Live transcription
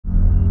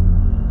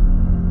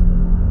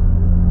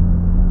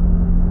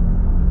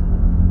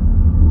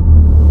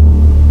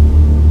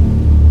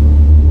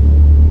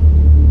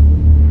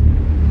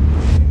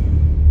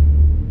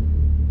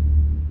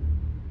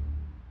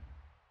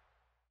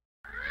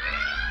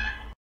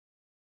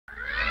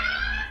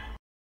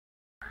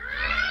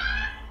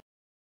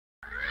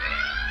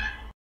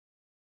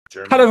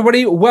Hello,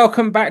 everybody.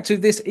 Welcome back to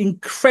this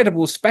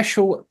incredible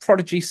special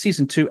Prodigy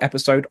Season 2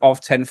 episode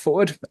of 10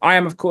 Forward. I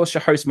am, of course,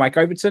 your host, Mike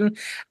Overton,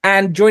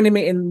 and joining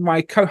me in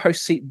my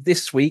co-host seat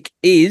this week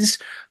is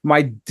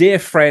my dear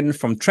friend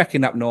from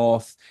Trekkin Up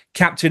North,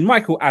 Captain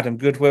Michael-Adam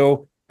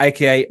Goodwill,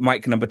 aka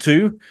Mike Number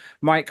 2.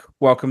 Mike,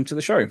 welcome to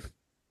the show.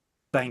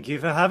 Thank you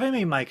for having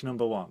me, Mike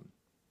Number 1.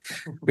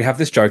 We have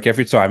this joke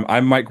every time.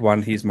 I'm Mike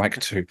 1, he's Mike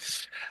 2.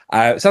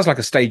 It sounds like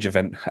a stage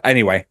event.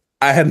 Anyway.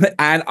 And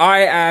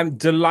I am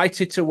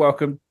delighted to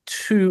welcome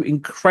two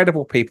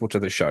incredible people to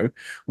the show.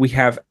 We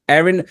have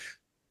Erin.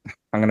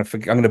 I'm going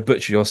to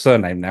butcher your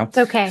surname now. It's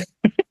okay.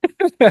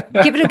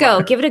 Give it a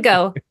go. Give it a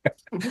go.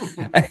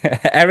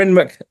 Erin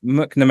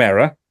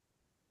McNamara.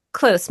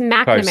 Close.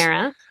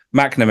 McNamara.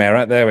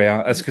 McNamara. There we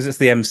are. That's because it's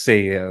the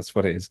MC. Yeah, that's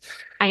what it is.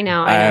 I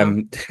know.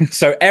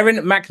 So Erin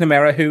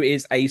McNamara, who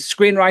is a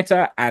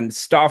screenwriter and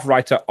staff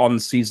writer on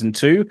season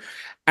 2,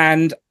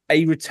 and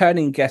a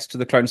returning guest to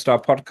the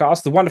Clonestar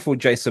podcast, the wonderful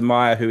Jason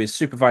Meier, who is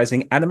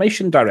supervising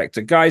animation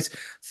director. Guys,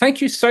 thank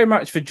you so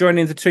much for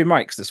joining the two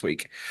mics this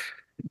week.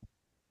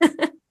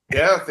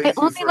 Yeah, thank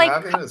you for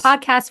having us.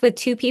 Podcasts with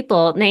two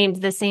people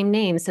named the same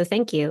name, so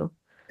thank you.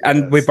 And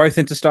Yes. we're both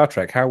into Star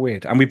Trek. How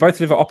weird. And we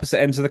both live at opposite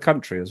ends of the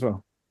country as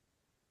well.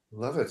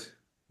 Love it.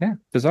 Yeah,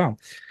 bizarre.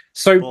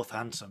 So Both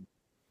handsome.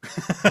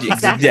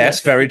 Exactly. Yes,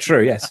 very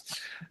true. Yes.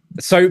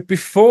 So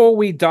before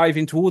we dive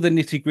into all the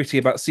nitty gritty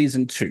about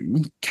season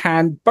 2,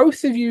 can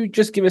both of you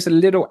just give us a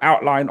little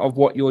outline of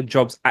what your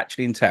jobs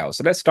actually entail?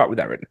 So let's start with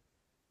Erin.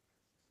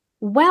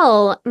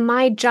 Well,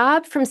 my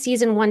job from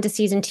season 1 to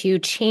season 2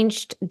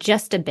 changed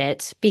just a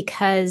bit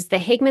because the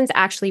Higmans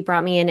actually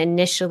brought me in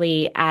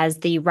initially as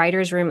the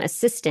writer's room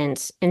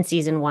assistant in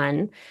season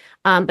 1.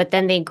 But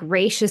then they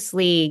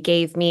graciously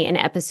gave me an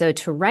episode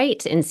to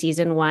write in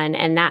season 1,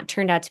 and that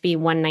turned out to be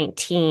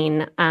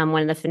 119,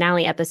 one of the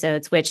finale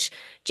episodes, which,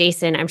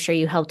 Jason, I'm sure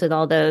you helped with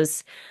all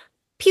those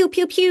pew,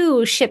 pew,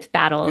 pew ship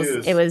battles.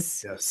 Pews. It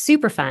was Yes.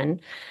 super fun.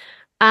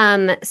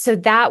 So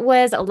that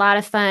was a lot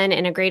of fun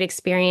and a great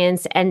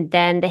experience. And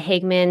then the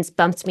Higmans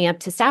bumped me up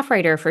to staff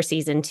writer for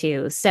season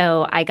 2.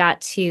 So I got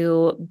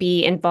to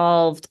be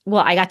involved.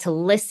 Well, I got to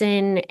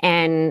listen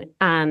and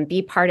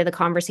be part of the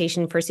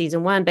conversation for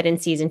season 1. But in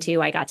season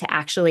 2, I got to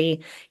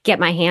actually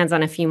get my hands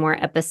on a few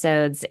more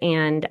episodes.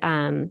 And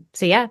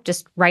so, yeah,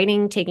 just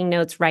writing, taking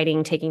notes,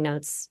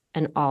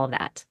 and all of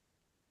that.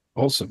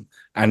 Awesome.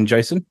 And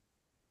Jason?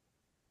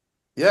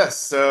 Yes,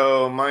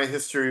 so my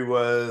history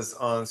was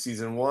on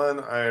season 1.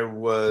 I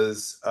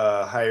was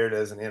hired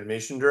as an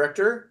animation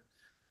director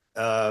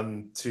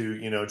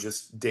to,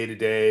 just day to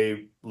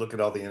day look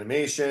at all the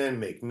animation,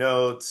 make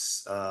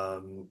notes,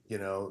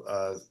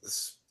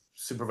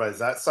 supervise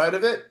that side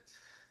of it.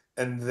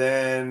 And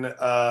then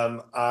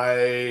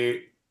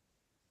I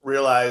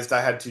realized I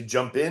had to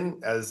jump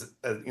in as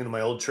my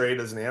old trade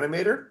as an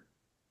animator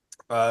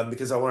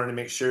because I wanted to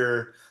make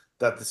sure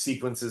that the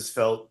sequences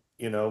felt,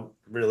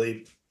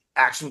 really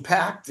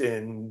action-packed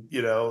and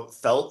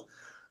felt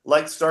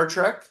like Star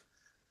Trek,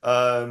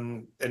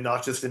 and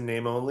not just in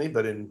name only,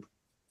 but in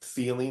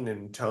feeling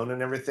and tone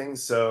and everything.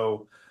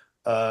 So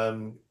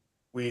they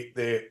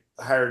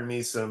hired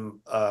me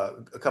a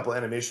couple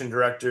animation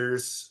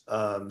directors,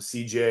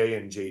 CJ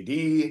and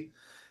JD,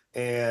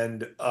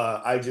 and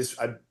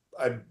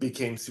I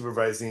became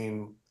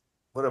supervising.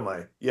 What am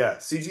I? Yeah,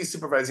 CG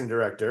supervising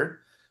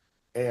director,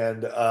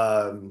 and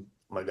oh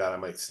my God, I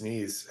might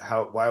sneeze.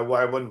 Why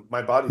wouldn't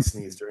my body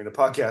sneeze during a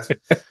podcast?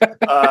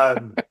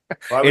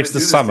 Why would It's it the do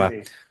this to summer.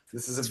 me?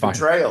 This is a It's fine.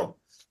 betrayal.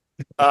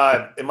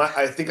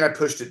 I think I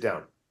pushed it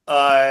down.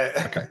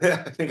 Okay.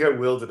 I think I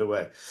willed it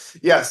away.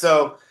 Yeah,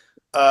 so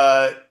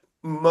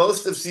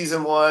most of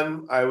season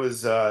 1, I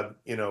was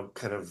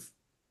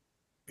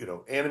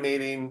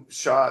animating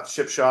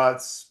ship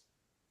shots,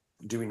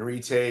 doing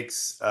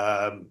retakes,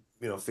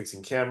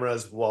 fixing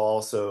cameras, while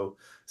also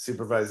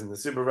supervising the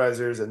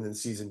supervisors. And then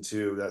season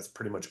 2, that's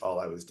pretty much all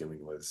I was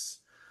doing was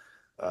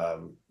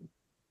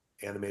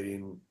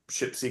animating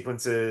ship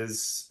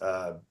sequences,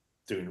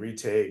 doing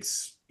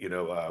retakes,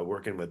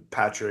 working with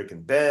Patrick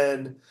and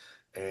Ben,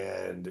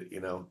 and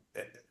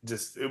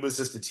it was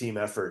just a team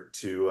effort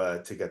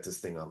to get this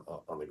thing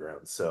on the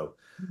ground. So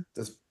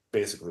that's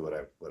basically what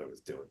I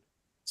was doing.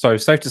 So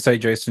safe to say,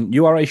 Jason,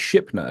 you are a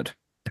ship nerd.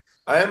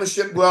 I am a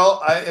ship. Well,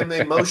 I am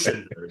a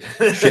motion nerd.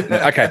 Ship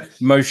nerd. Okay,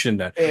 motion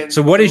nerd. And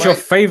So what is your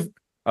favorite?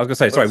 I was going to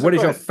say, sorry, so what is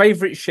go your ahead.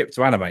 favorite ship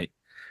to animate?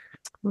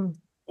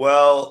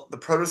 Well, the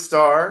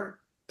Protostar.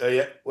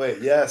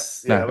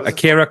 Yes. Yeah, No, it was a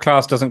Akira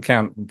class doesn't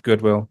count.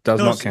 Goodwill does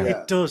not count.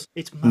 Yeah. It does.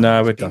 It's mad. No,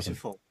 It's it doesn't.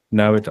 beautiful.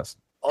 No, it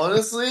doesn't.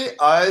 Honestly,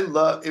 I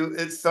love it.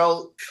 It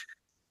felt,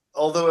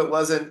 although it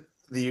wasn't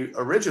the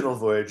original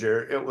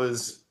Voyager, it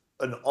was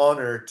an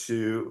honor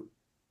to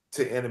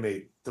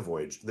animate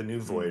the new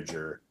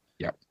Voyager.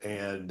 Yep.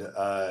 And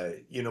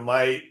I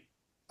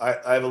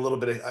have a little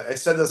bit of, I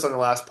said this on the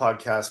last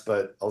podcast,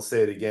 but I'll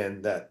say it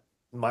again, that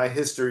my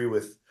history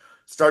with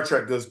Star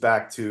Trek goes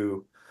back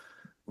to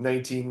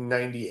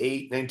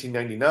 1998,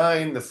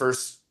 1999, the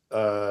first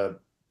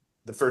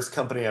the first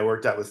company I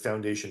worked at was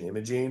Foundation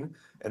Imaging,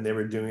 and they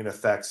were doing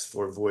effects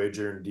for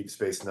Voyager and Deep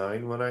Space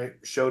Nine when I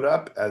showed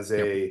up as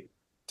a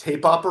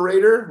tape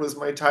operator was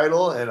my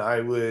title, and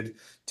I would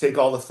take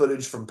all the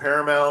footage from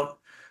Paramount,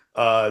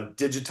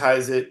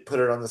 digitize it, put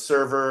it on the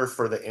server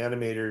for the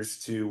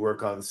animators to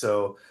work on.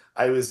 So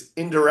I was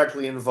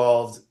indirectly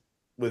involved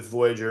with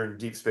Voyager and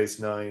Deep Space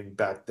Nine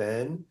back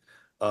then,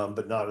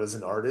 but not as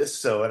an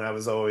artist. So, and I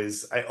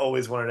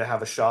always wanted to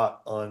have a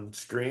shot on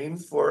screen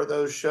for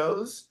those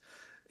shows.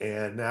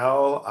 And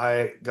now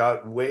I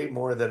got way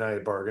more than I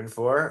bargained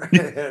for,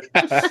 and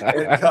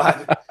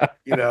got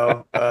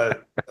a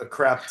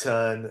crap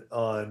ton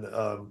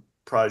on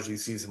Prodigy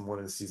season 1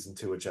 and season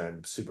 2, which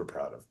I'm super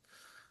proud of.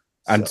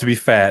 And to be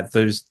fair,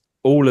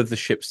 all of the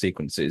ship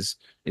sequences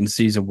in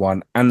season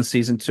 1 and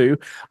season 2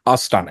 are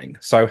stunning.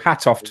 So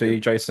hat off to you,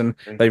 Jason.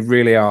 They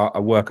really are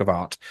a work of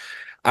art.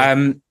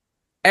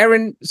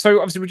 Erin, so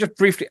obviously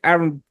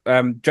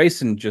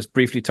Jason just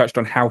briefly touched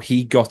on how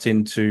he got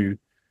into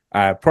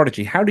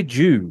Prodigy. How did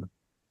you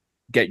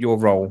get your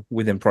role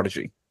within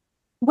Prodigy?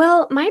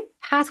 Well, my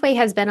pathway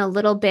has been a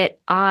little bit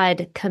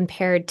odd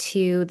compared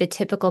to the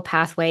typical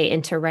pathway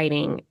into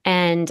writing.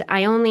 And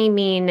I only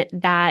mean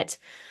that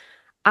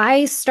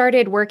I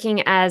started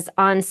working as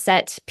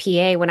on-set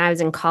PA when I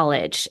was in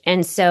college.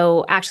 And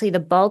so actually the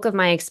bulk of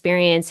my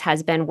experience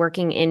has been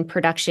working in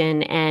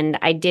production. And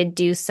I did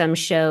do some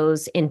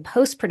shows in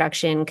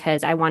post-production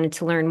because I wanted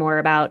to learn more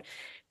about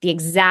the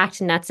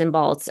exact nuts and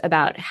bolts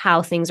about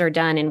how things are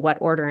done, in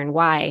what order and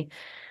why.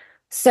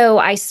 So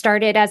I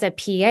started as a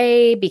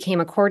PA,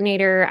 became a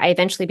coordinator. I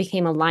eventually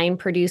became a line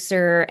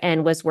producer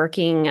and was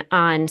working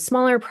on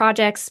smaller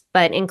projects,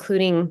 but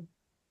including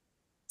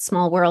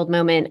small world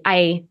moment.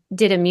 I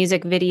did a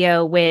music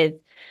video with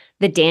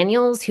the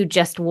Daniels, who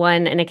just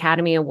won an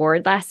Academy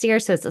Award last year.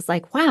 So it's just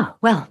like, wow,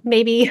 well,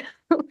 maybe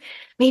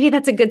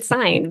that's a good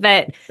sign.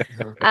 But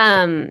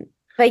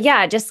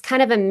yeah, just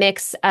kind of a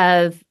mix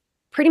of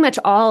pretty much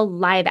all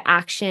live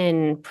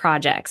action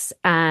projects.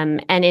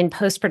 And in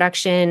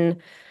post-production,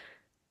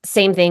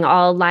 same thing,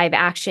 all live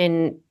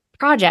action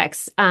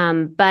projects.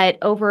 But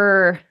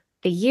over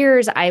the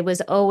years, I was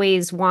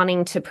always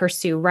wanting to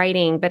pursue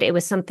writing, but it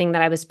was something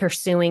that I was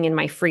pursuing in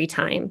my free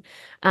time,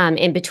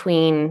 in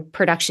between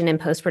production and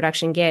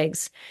post-production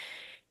gigs.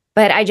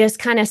 But I just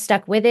kind of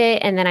stuck with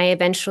it. And then I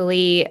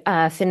eventually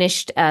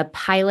finished a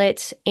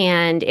pilot,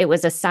 and it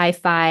was a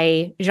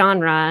sci-fi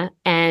genre.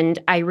 And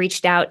I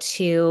reached out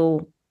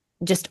to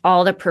just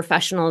all the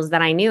professionals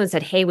that I knew and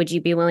said, hey, would you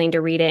be willing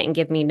to read it and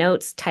give me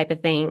notes, type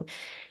of thing.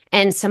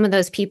 And some of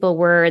those people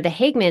were the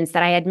Hagmans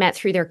that I had met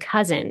through their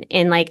cousin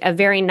in like a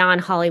very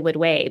non-Hollywood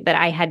way. But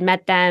I had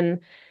met them.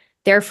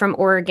 They're from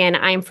Oregon.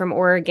 I'm from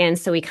Oregon.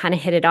 So we kind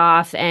of hit it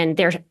off. And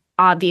they're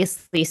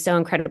obviously so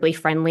incredibly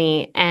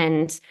friendly.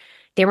 And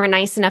they were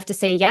nice enough to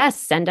say, yes,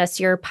 send us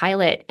your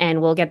pilot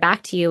and we'll get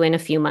back to you in a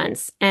few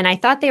months. And I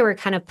thought they were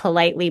kind of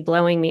politely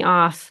blowing me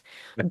off.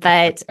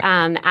 But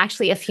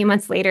actually, a few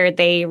months later,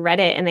 they read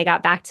it and they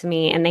got back to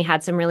me, and they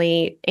had some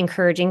really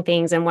encouraging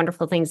things and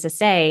wonderful things to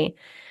say.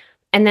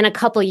 And then a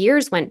couple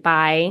years went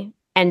by,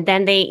 and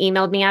then they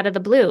emailed me out of the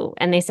blue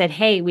and they said,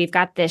 hey, we've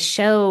got this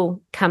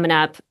show coming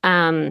up.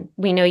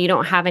 We know you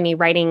don't have any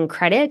writing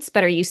credits,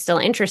 but are you still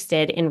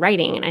interested in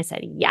writing? And I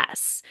said,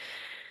 yes.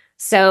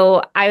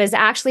 So I was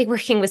actually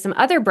working with some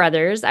other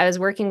brothers. I was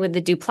working with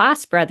the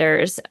Duplass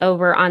brothers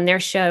over on their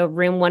show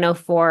Room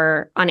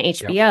 104 on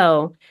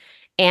HBO.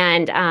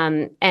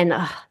 Yep.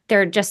 And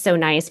they're just so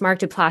nice. Mark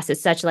Duplass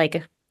is such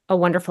like a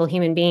wonderful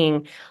human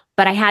being.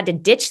 But I had to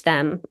ditch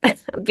them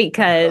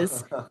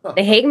because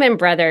the Hagman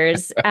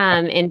brothers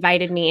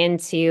invited me in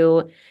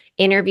to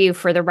interview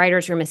for the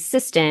writer's room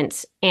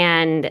assistant.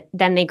 And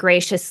then they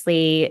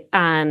graciously,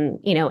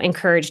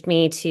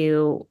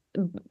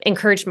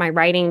 encouraged my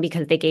writing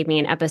because they gave me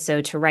an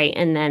episode to write.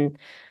 And then,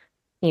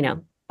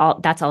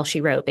 that's all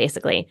she wrote,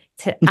 basically.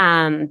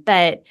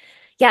 But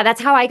yeah,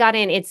 that's how I got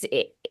in.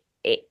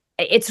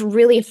 It's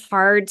really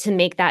hard to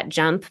make that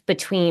jump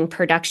between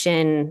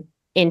production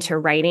into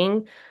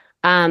writing.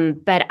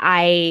 But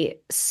I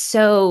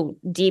so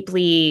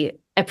deeply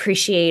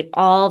appreciate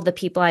all of the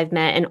people I've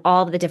met and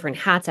all of the different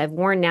hats I've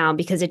worn now,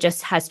 because it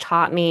just has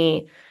taught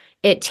me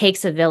it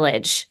takes a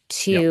village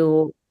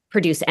to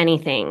produce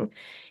anything.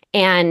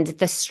 And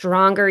the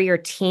stronger your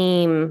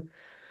team,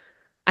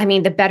 I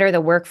mean, the better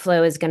the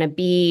workflow is going to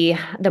be,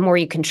 the more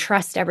you can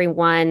trust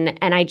everyone.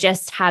 And I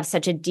just have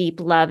such a deep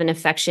love and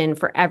affection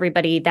for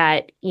everybody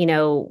that,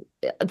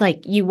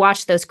 like you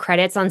watch those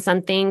credits on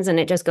some things and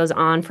it just goes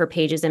on for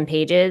pages and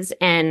pages.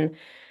 And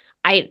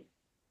I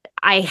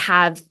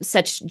have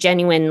such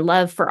genuine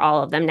love for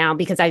all of them now,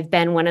 because I've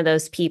been one of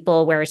those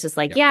people where it's just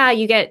like,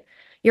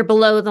 you're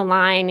below the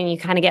line and you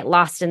kind of get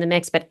lost in the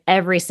mix, but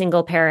every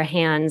single pair of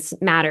hands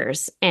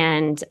matters.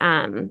 And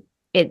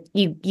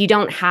you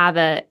don't have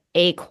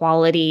a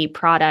quality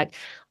product.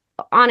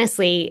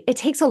 Honestly, it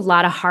takes a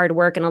lot of hard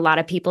work and a lot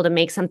of people to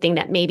make something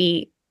that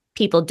maybe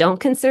people don't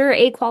consider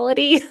a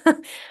quality.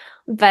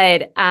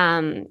 But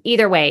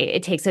either way,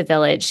 it takes a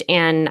village.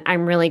 And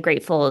I'm really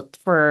grateful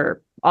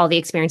for all the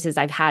experiences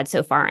I've had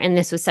so far. And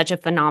this was such a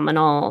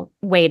phenomenal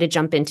way to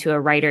jump into the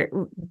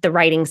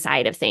writing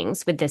side of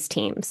things with this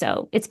team.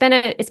 So it's been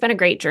a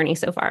great journey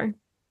so far.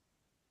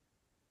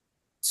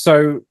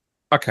 So,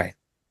 okay,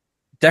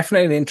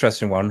 definitely an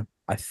interesting one.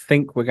 I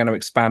think we're going to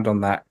expand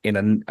on that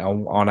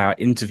on our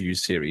interview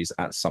series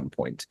at some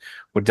point.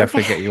 We'll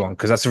definitely get you on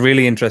because that's a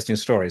really interesting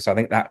story. So I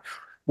think that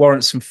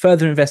warrants some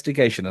further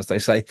investigation, as they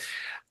say.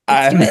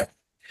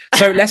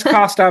 So let's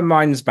cast our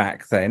minds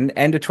back then.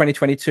 End of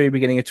 2022,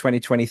 beginning of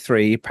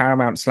 2023,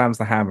 Paramount slams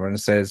the hammer and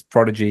says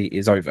Prodigy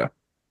is over.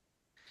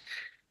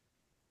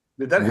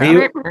 Did that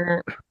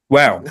happen?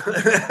 Well,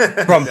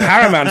 from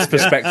Paramount's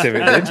perspective,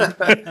 it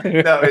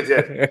did. No, it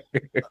did.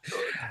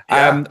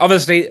 Yeah.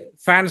 Obviously,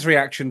 fans'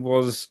 reaction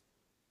was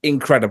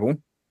incredible.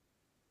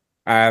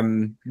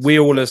 We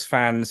all as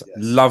fans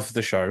love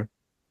the show.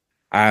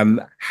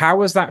 How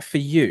was that for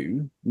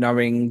you,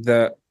 knowing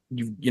that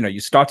you're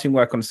starting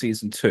work on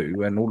season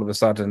 2 and all of a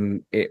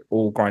sudden it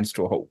all grinds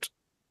to a halt?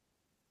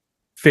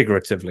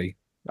 Figuratively.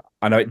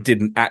 I know it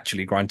didn't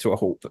actually grind to a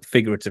halt, but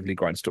figuratively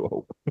grinds to a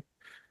halt.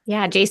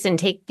 Yeah, Jason,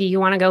 do you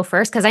want to go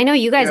first? Because I know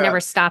you guys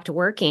never stopped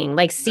working.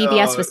 Like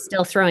CBS was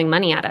still throwing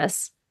money at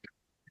us.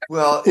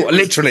 Well,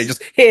 literally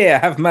just here,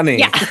 have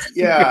money.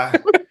 Yeah.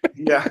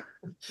 Yeah.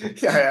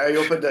 I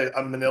opened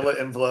a manila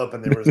envelope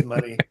and there was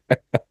money.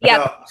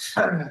 Yeah.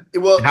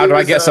 How do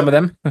I get some of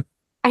them?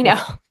 I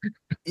know.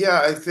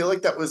 Yeah, I feel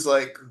like that was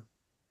like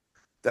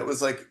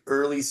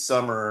early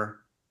summer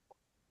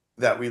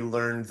that we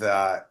learned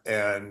that,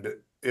 and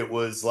it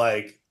was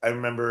like I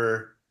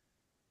remember,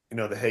 the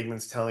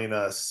Hagmans telling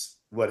us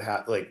what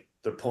happened. Like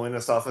they're pulling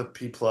us off of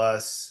P+,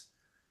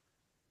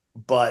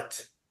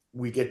 but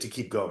we get to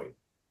keep going,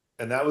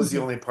 and that was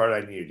the only part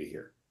I needed to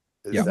hear.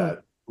 Is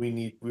that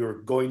we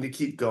were going to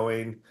keep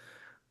going.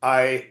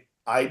 I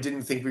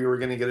didn't think we were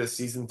going to get a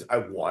season. I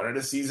wanted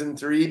a season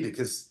 3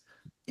 because.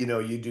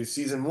 You do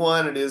season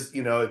 1, it is,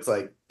 it's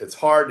like, it's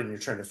hard and you're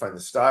trying to find the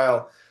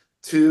style.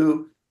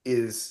 2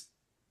 is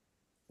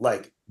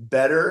like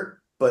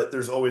better, but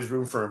there's always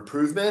room for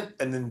improvement.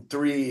 And then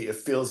 3, it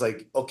feels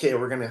like, okay,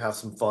 we're going to have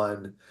some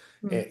fun,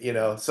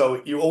 and,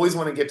 so you always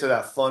want to get to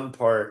that fun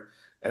part.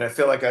 And I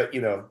feel like I've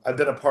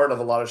been a part of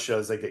a lot of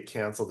shows that get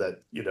canceled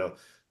at,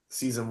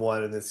 season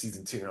 1 and then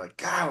season 2. And you're like,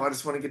 God, I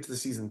just want to get to the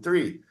season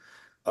 3.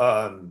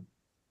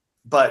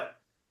 But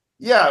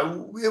yeah,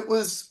 it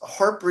was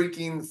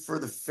heartbreaking for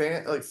the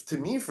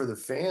for the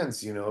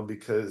fans,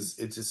 because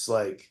it's just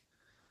like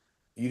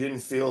you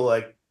didn't feel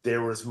like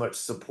there was much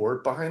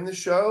support behind the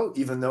show,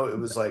 even though it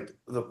was like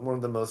one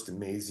of the most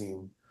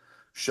amazing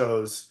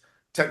shows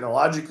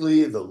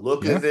technologically, the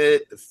look of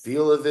it, the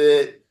feel of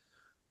it,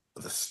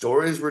 the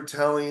stories we're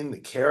telling, the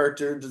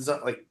character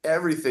design, like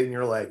everything.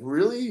 You're like,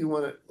 really? You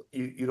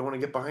don't want to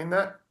get behind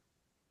that?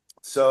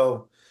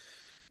 So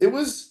it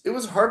was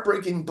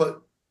heartbreaking,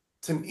 but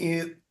to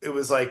me, it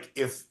was like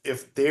if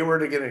they were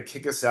gonna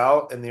kick us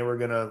out and they were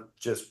gonna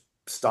just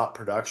stop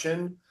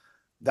production,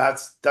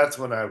 that's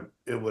when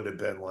it would have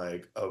been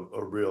like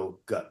a real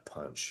gut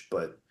punch.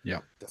 But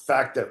the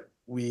fact that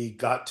we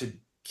got to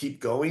keep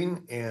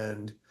going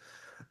and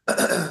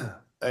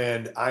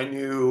and I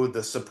knew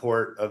the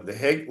support of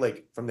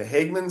from the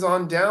Hagmans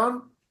on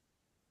down,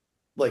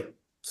 like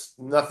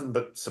nothing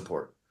but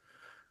support.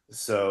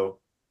 So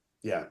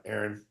yeah,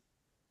 Erin.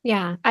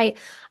 Yeah, I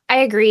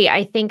agree.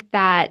 I think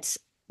that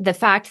the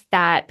fact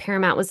that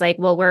Paramount was like,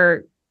 well,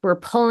 we're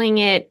pulling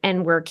it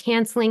and we're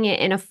canceling it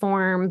in a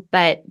form,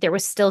 but there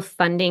was still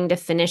funding to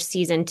finish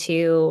season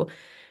 2.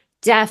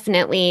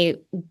 Definitely,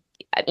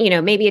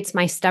 maybe it's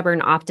my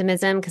stubborn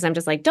optimism because I'm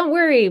just like, don't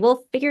worry,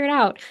 we'll figure it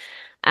out.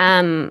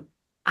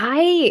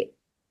 I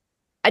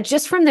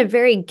just from the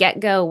very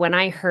get-go, when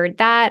I heard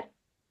that,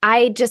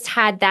 I just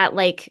had that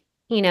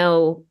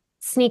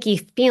sneaky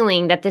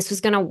feeling that this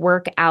was going to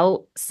work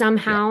out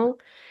somehow,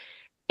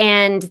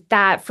 and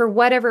that for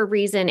whatever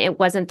reason it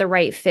wasn't the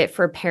right fit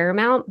for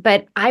Paramount,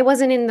 but I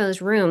wasn't in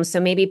those rooms, so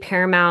maybe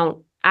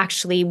Paramount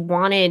actually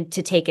wanted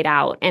to take it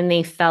out and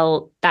they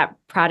felt that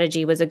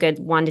Prodigy was a good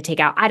one to take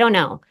out. I don't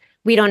know.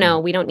 We don't know.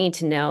 We don't need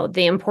to know.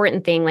 The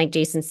important thing, like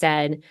Jason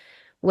said,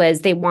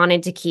 was they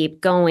wanted to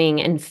keep going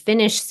and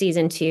finish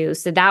season 2.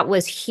 So that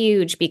was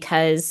huge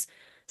because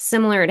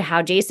similar to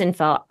how Jason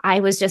felt, I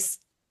was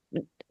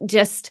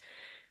just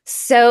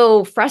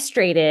so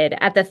frustrated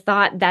at the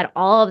thought that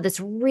all of this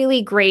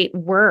really great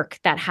work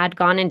that had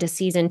gone into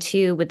season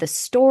 2 with the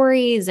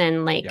stories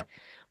and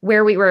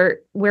where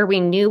we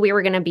knew we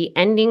were going to be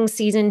ending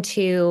season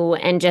 2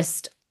 and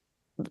just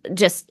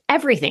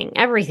everything,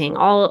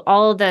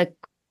 all the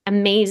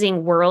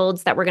amazing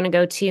worlds that we're going to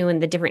go to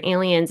and the different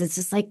aliens. It's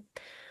just like,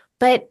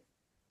 but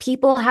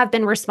people have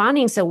been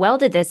responding so well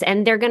to this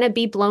and they're going to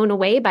be blown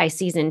away by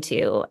season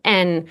 2.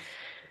 And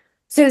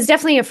so it was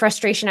definitely a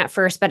frustration at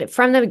first, but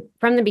from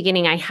the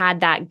beginning, I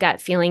had that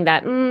gut feeling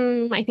that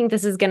I think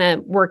this is going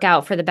to work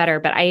out for the better.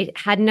 But I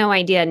had no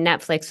idea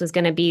Netflix was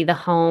going to be the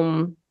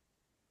home,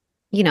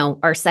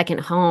 our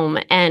second home.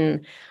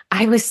 And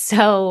I was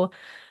so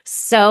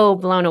so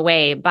blown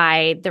away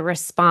by the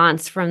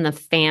response from the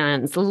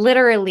fans,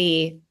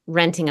 literally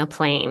renting a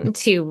plane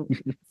to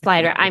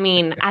fly. I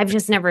mean, I've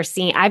never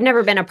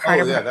been a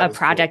part of a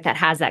project that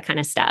has that kind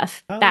of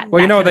stuff.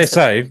 Well, you know what they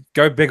say,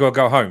 go big or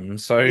go home.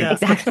 So Yeah.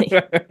 Exactly.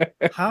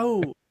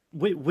 How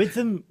with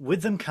them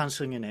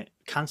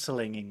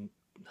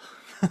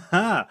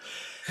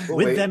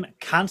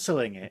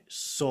cancelling it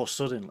so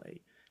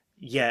suddenly,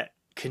 yet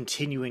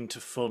continuing to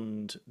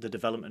fund the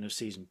development of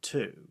season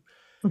 2.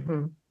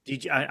 Mm-hmm.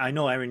 I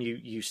know, Erin,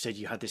 you said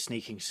you had this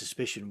sneaking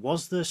suspicion.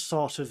 Was there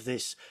sort of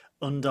this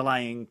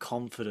underlying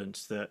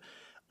confidence that,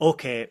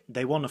 okay,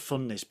 they want to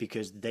fund this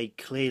because they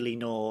clearly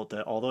know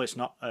that although it's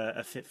not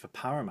a fit for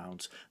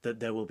Paramount, that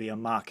there will be a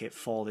market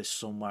for this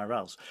somewhere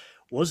else?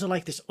 Was there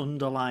like this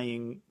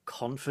underlying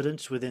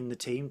confidence within the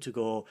team to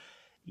go,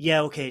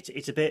 yeah, okay,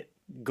 it's a bit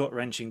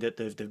gut-wrenching that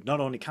they've not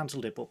only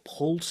cancelled it, but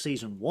pulled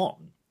season 1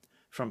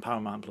 from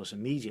Paramount Plus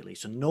immediately,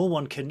 so no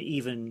one can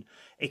even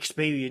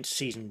experience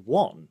season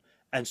 1,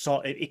 and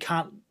so it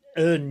can't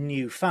earn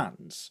new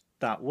fans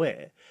that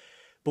way.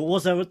 But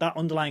was there that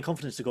underlying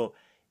confidence to go,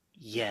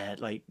 yeah,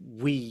 like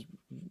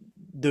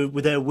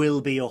there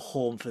will be a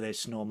home for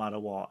this no matter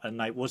what? And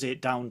like, was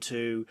it down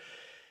to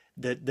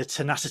the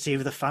tenacity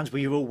of the fans? Were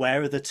you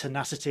aware of the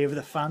tenacity of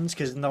the fans?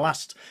 Because in the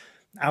last,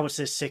 I would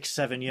say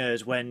 6-7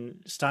 years, when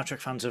Star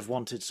Trek fans have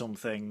wanted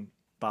something,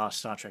 bar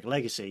Star Trek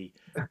Legacy,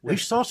 we've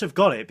sort of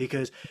got it,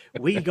 because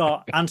we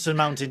got Anson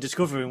Mount in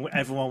Discovery and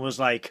everyone was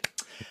like,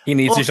 he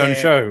needs his own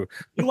show.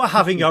 You are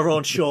having your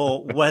own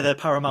show whether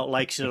Paramount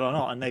likes it or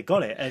not, and they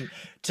got it. And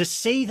to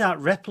see that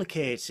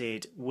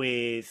replicated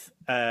with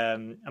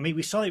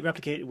we saw it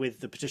replicated with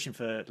the petition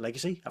for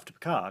Legacy after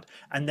Picard,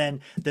 and then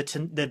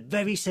the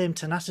very same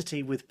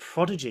tenacity with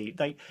Prodigy.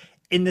 Like,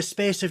 in the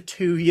space of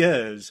 2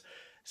 years,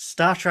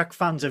 Star Trek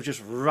fans have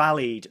just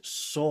rallied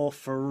so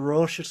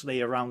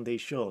ferociously around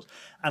these shows.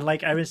 And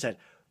like Erin said,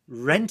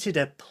 rented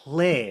a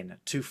plane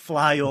to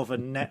fly over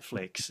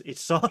Netflix.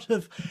 It's sort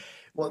of...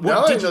 Well,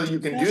 now I know you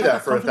can do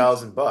that for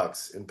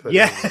 $1,000 and put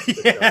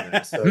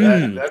it. So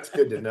that's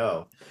good to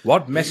know.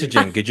 What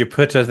messaging did you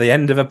put at the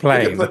end of a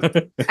plane?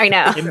 I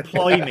know.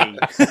 Employ me.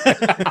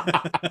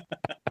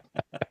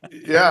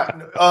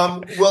 Yeah.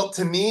 Well,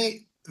 to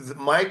me,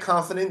 my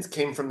confidence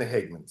came from the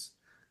Higmans.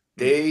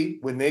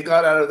 When they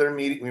got out of their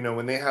meeting,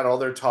 when they had all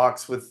their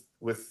talks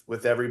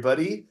with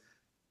everybody,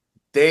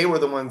 they were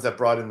the ones that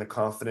brought in the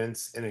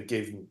confidence, and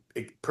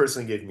it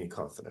personally gave me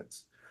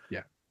confidence.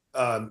 Yeah.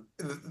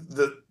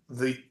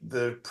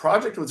 The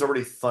project was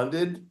already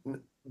funded.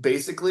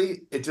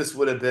 Basically, it just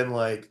would have been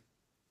like,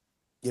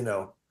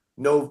 no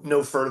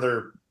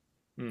further,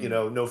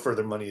 no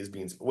further money is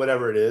being,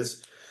 whatever it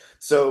is.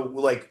 So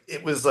like,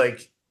 it was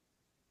like,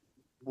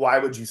 why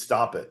would you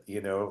stop it?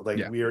 We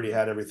already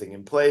had everything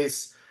in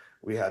place.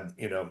 We had,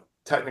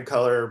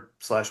 Technicolor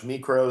 /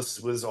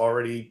 Micros was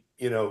already,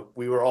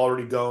 we were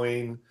already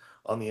going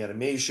on the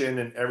animation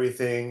and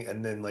everything.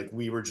 And then like,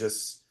 we were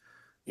just,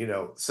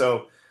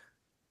 so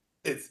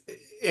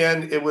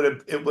it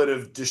would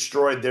have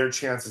destroyed their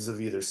chances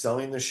of either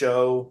selling the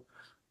show,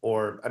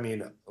 or,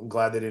 I'm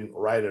glad they didn't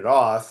write it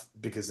off,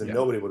 because then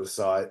nobody would have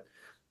saw it,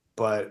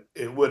 but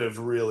it wouldn't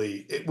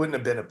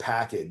have been a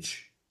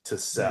package to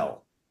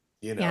sell,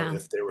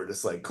 if they were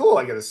just like, cool,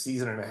 I got a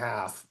season and a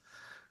half.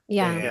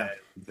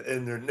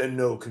 And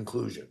no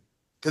conclusion,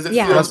 because it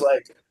feels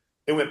like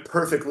it went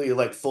perfectly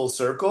like full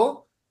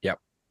circle. Yep.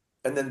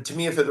 And then to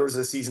me, if there was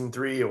a season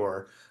 3,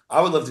 or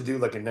I would love to do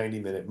like a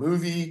 90-minute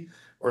movie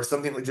or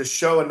something, like just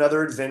show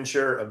another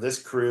adventure of this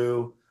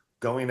crew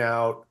going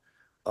out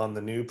on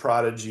the new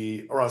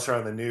Prodigy, or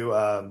on the new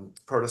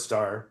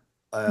Protostar,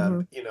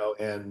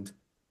 and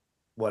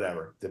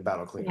whatever, the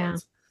Battle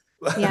Klingons.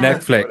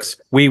 Netflix,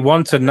 we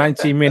want a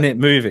 90-minute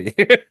movie.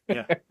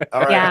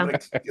 All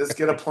right, let's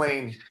get a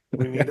plane.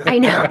 We need a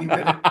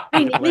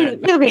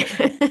 90-minute movie.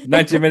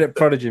 90-minute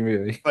Prodigy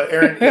movie. But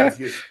Erin, if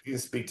you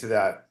speak to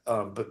that,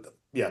 but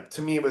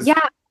to me it was. Yeah,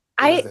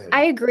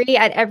 I agree.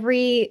 At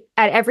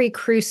every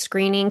crew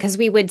screening, because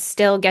we would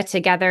still get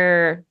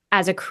together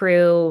as a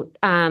crew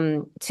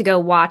to go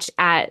watch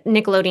at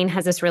Nickelodeon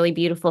has this really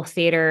beautiful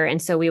theater,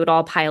 and so we would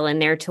all pile in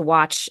there to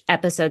watch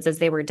episodes as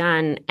they were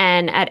done.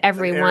 And at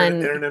every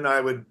one, Erin and I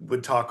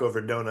would talk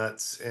over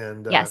donuts,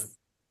 and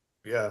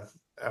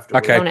after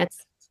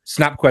donuts.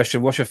 Snap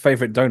question: what's your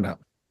favorite donut?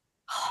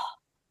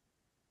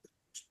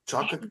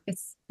 Chocolate.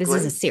 This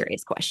is a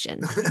serious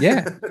question.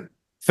 Yeah,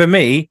 for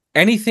me,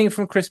 anything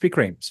from Krispy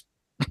Kremes.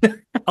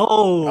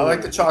 I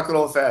like the chocolate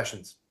old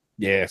fashions.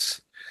 Yes.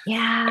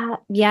 Yeah.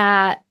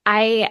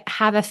 I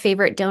have a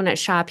favorite donut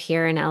shop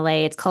here in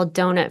LA. It's called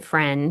Donut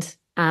Friend.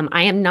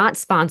 I am not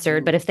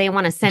sponsored, but if they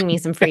want to send me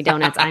some free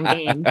donuts, I'm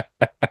game.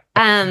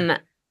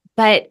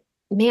 But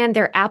man,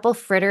 their apple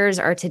fritters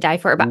are to die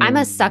for. But I'm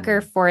a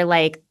sucker for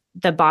like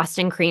the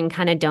Boston cream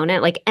kind of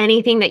donut, like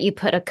anything that you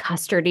put a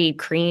custardy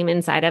cream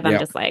inside of. I'm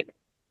just like,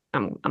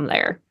 I'm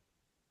there.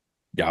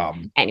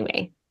 Yum.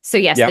 Anyway. So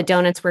yes, the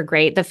donuts were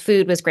great. The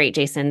food was great,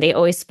 Jason. They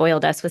always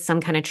spoiled us with some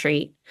kind of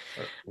treat.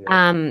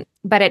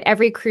 But at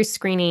every crew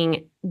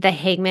screening, the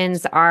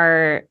Hagmans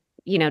are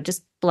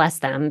just bless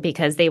them,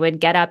 because they would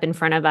get up in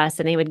front of us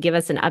and they would give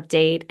us an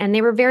update. And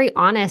they were very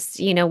honest,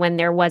 when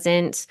there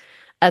wasn't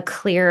a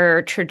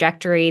clear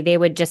trajectory, they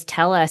would just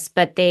tell us,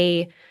 but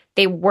they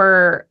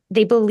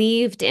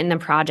believed in the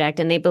project,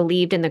 and they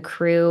believed in the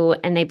crew,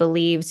 and they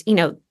believed,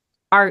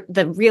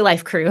 the real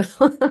life crew.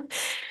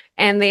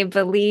 And they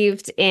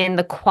believed in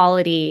the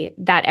quality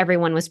that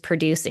everyone was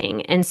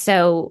producing. And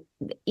so,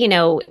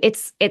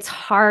 it's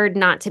hard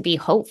not to be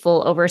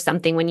hopeful over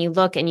something when you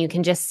look and you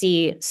can just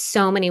see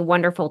so many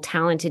wonderful,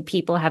 talented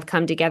people have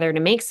come together to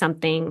make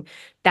something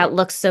that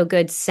looks so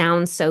good,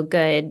 sounds so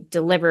good,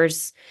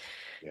 delivers,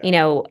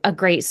 a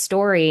great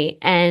story.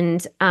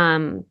 And,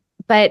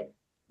 but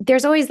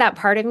there's always that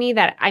part of me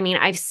that,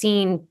 I've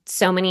seen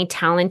so many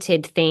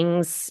talented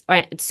things,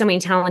 so many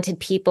talented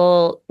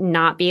people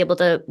not be able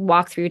to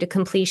walk through to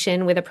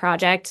completion with a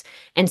project,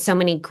 and so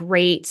many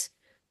great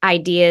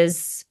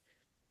ideas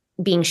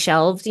being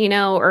shelved,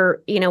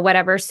 or,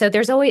 whatever. So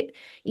there's always,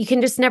 you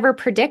can just never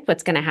predict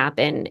what's going to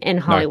happen in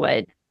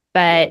Hollywood. No.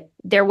 But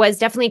there was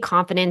definitely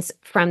confidence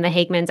from the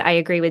Hagemans. I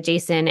agree with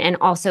Jason, and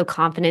also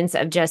confidence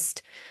of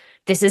just,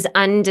 this is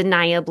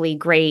undeniably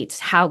great.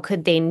 How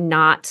could they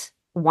not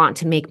want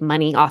to make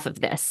money off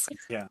of this?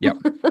 Yeah.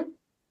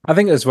 I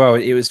think as well,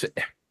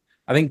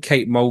 I think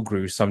Kate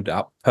Mulgrew summed it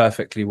up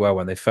perfectly well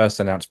when they first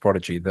announced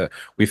Prodigy, that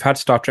we've had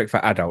Star Trek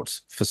for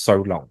adults for so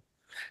long.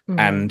 Mm-hmm.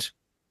 And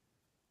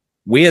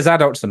we as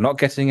adults are not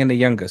getting any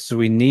younger, so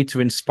we need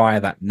to inspire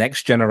that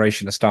next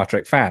generation of Star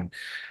Trek fan.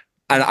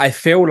 And I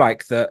feel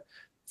like that,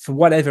 for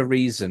whatever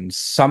reason,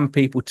 some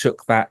people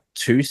took that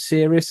too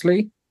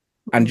seriously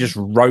and just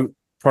wrote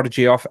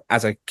Prodigy off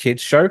as a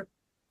kids show.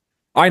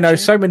 I know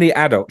so many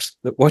adults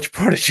that watch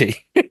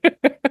Prodigy.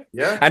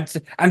 Yeah.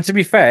 And to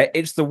be fair,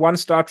 it's the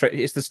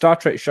Star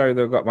Trek show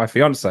that got my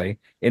fiance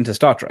into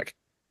Star Trek.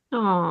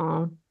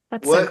 Oh,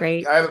 that's so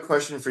great. I have a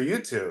question for you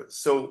two.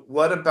 So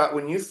what about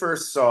when you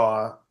first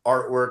saw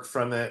artwork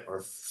from it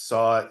or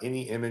saw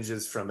any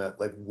images from it?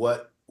 Like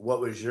what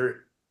was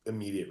your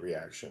immediate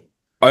reaction?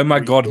 Oh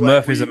my God,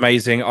 Murph is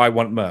amazing. I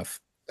want Murph.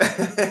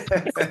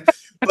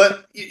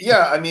 But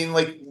yeah,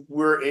 like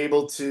we're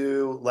able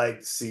to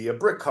like see a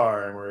brick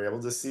car, and we're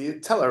able to see a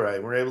Telluride,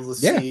 and we're able to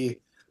see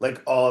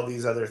like all of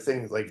these other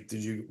things. Like,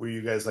 were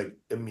you guys like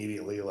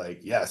immediately like,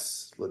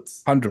 yes,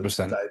 let's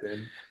 100% dive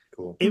in?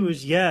 Cool. It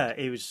was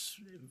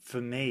for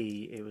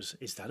me,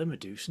 is that a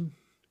Medusan?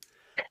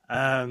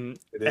 It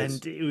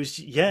is. And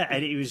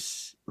it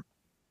was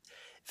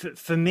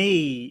for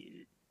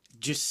me,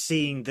 just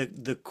seeing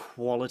the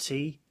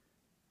quality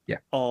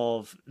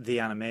of the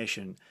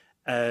animation.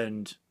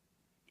 And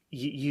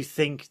you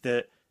think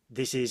that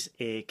this is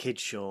a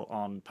kids show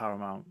on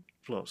Paramount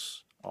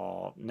Plus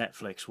or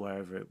Netflix,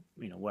 wherever it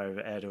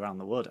aired around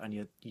the world,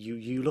 and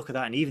you look at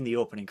that, and even the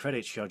opening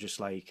credits, you're just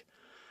like,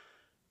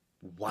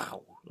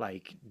 wow,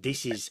 like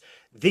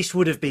this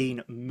would have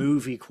been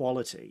movie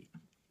quality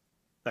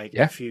like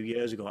a few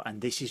years ago, and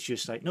this is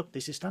just like, nope,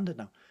 this is standard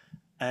now.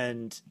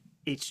 And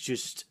it's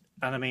just,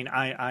 and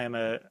I am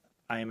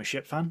a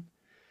ship fan,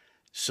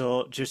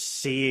 so just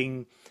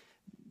seeing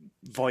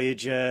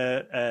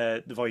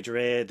Voyager, the Voyager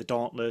A, the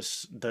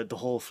Dauntless, the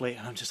whole fleet,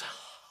 and I'm just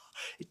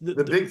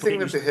the big thing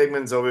that the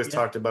Higmans always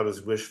talked about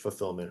is wish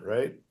fulfillment,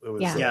 right? It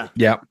was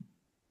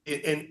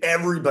and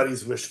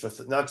everybody's wish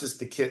fulfillment, not just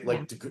the kid.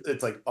 Like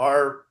it's like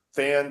our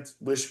fans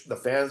wish, the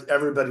fans,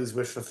 everybody's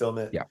wish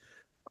fulfillment.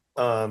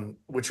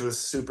 Which was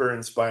super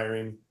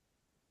inspiring.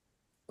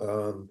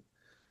 And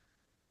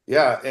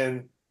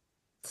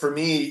for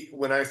me,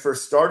 when I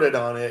first started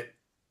on it,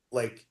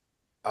 like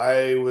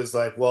I was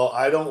like, well,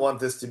 I don't want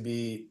this to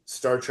be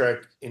Star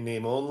Trek in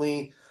name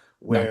only,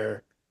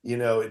 where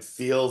it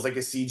feels like a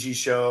CG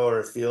show,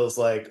 or it feels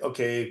like,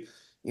 okay,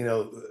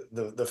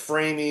 the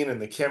framing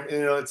and the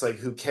camera, it's like,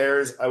 who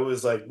cares? I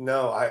was like,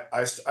 no,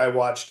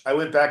 I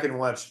went back and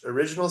watched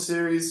original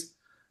series,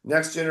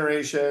 Next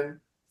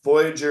Generation,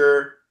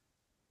 Voyager,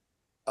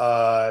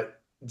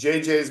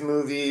 JJ's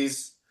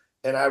movies,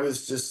 and I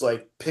was just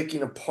like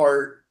picking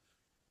apart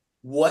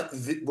what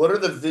are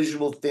the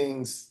visual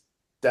things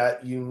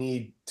that you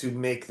need to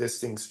make this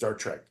thing Star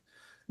Trek.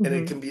 Mm-hmm. And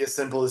it can be as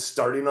simple as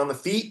starting on the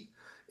feet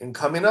and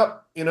coming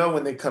up,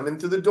 when they come in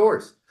through the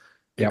doors.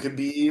 It could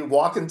be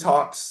walk and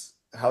talks,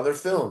 how they're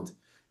filmed.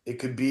 It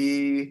could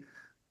be,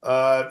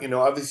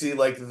 obviously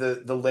like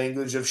the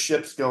language of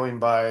ships going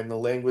by, and the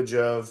language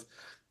of,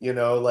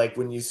 like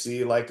when you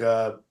see like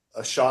a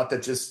shot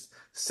that just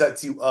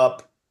sets you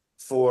up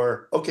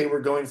for, okay,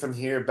 we're going from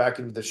here back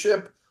into the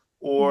ship,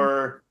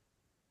 or,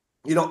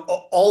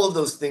 all of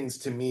those things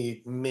to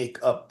me make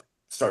up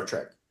Star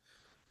Trek.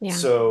 Yeah.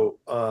 So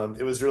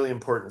it was really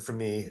important for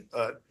me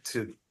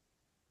to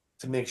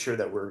make sure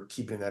that we're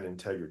keeping that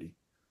integrity.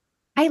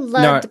 I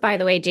loved, by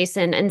the way,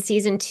 Jason, in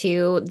season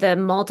 2, the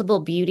multiple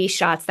beauty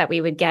shots that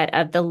we would get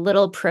of the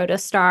little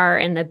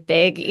protostar and the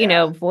big,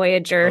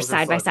 Voyager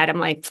side by side. I'm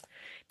like,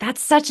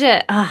 that's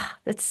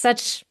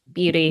such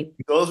beauty.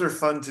 Those are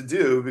fun to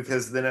do,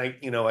 because then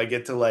I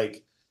get to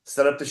like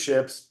set up the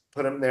ships,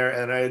 put them there,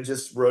 and I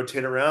just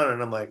rotate around,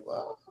 and I'm like,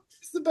 wow,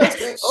 the best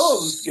thing. Oh,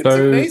 let's get So-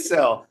 some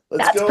nacelle.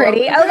 Let's That's go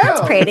pretty. up and Oh, that's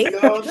down. pretty.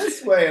 Let's go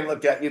this way and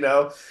look at,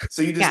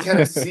 so you just Yeah. kind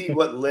of see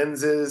what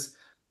lenses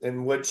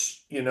and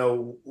which,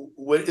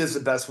 what is the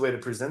best way to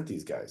present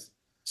these guys.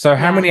 So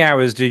how Yeah. many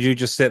hours did you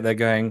just sit there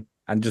going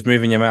and just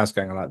moving your mouse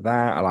going, I like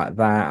that, I like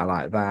that, I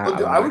like that.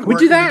 Look, I I like would that. We work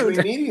do in that.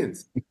 between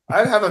meetings.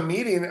 I'd have a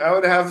meeting. I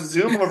would have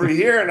Zoom over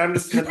here, and I'm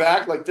just in the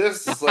back like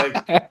this, just like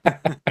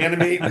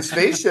animating the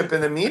spaceship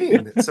in a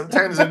meeting.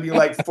 Sometimes it'd be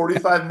like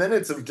 45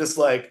 minutes of just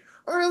like,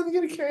 all right, let me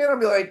get a can. I'll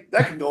be like,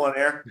 that can go on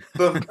air.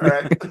 Boom. All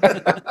right.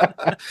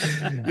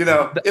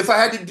 If I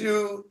had to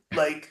do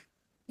like,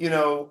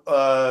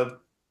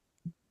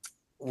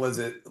 was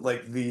it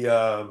like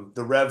the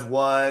Rev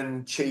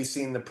 1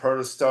 chasing the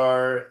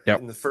Protostar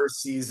in the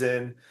first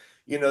season?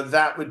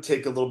 That would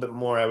take a little bit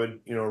more. I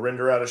would,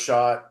 render out a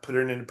shot, put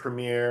it into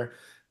Premiere,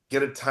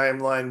 get a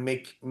timeline,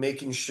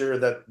 making sure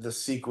that the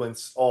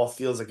sequence all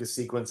feels like a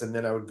sequence, and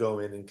then I would go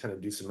in and kind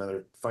of do some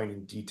other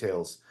finding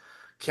details,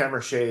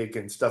 camera shake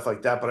and stuff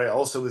like that. But I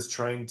also was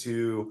trying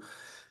to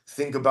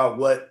think about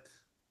what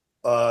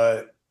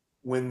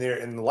when they're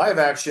in the live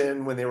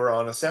action, when they were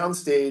on a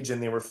soundstage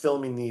and they were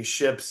filming these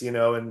ships,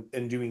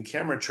 and doing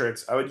camera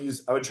tricks, I would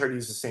try to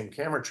use the same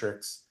camera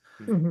tricks,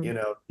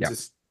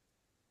 just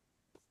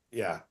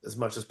as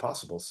much as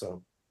possible.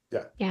 So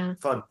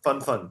fun.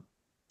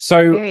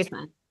 So Very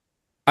fun.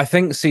 I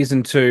think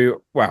season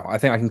 2, well, I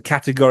think I can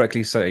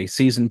categorically say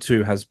season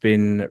 2 has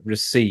been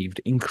received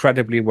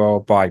incredibly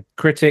well by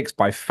critics,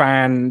 by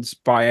fans,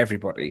 by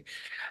everybody.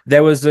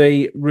 There was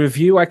a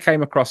review I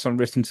came across on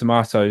Rotten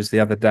Tomatoes the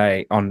other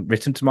day,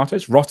 Rotten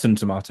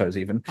Tomatoes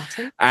even.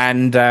 Rotten?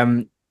 And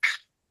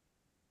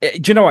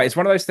do you know what? It's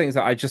one of those things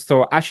that I just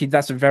thought, actually,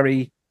 that's a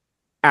very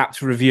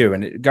apt review.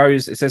 And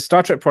it says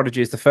Star Trek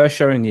Prodigy is the first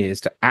show in years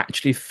to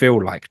actually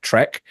feel like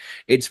Trek.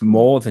 It's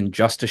more than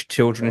just a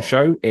children's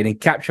show. It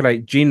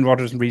encapsulates Gene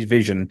Roddenberry's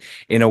vision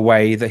in a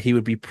way that he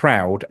would be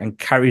proud and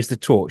carries the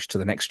torch to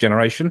the next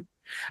generation.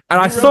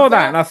 And I saw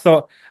that and I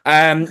thought,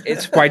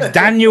 it's by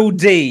Daniel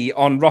D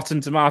on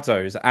Rotten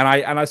Tomatoes. And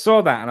I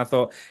saw that and I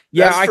thought,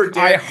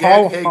 I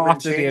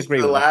wholeheartedly agree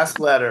the with last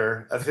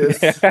letter of his.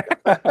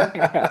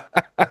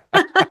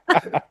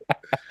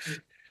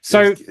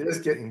 So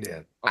just getting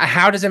Dan.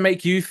 How does it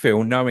make you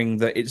feel knowing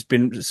that it's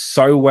been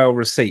so well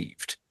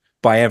received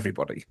by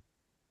everybody?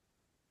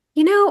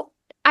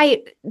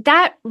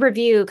 That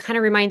review kind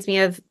of reminds me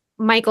of,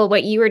 Michael,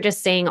 what you were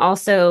just saying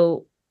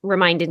also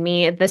reminded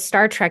me of the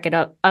Star Trek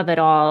of it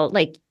all.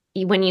 Like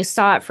when you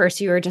saw it first,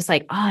 you were just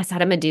like, oh, is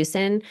that a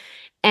Medusan?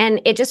 And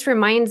it just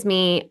reminds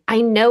me,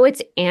 I know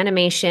it's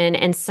animation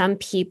and some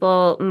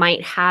people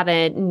might have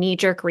a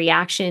knee-jerk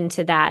reaction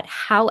to that.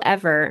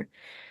 However,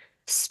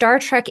 Star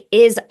Trek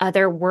is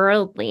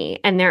otherworldly,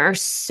 and there are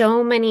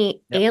so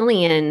many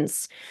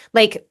aliens.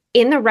 Like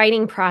in the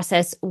writing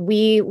process,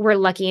 we were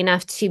lucky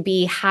enough to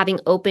be having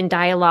open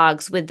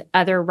dialogues with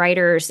other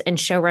writers and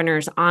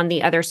showrunners on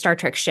the other Star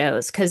Trek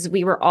shows because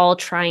we were all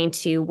trying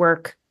to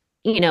work,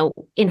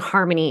 in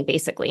harmony,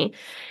 basically.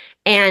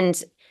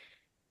 And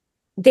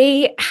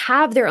they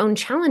have their own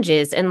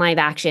challenges in live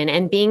action.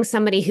 And being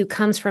somebody who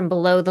comes from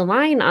below the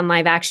line on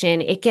live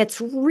action, it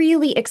gets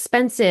really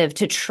expensive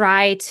to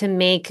try to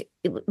make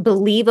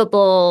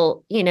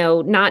believable,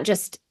 not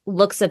just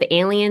looks of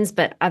aliens,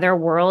 but other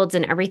worlds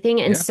and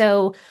everything. And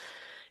so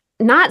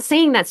not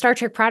saying that Star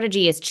Trek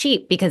Prodigy is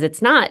cheap, because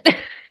it's not.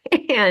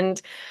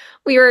 And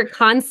we were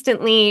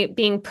constantly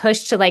being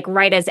pushed to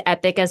write as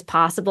epic as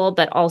possible,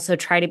 but also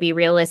try to be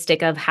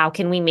realistic of how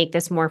can we make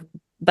this more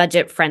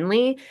budget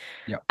friendly.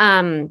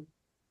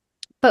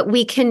 But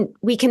we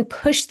can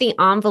push the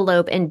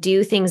envelope and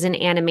do things in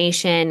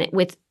animation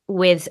with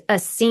a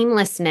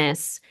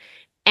seamlessness,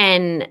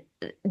 and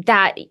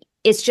that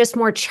it's just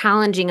more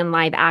challenging in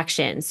live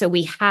action. So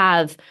we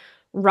have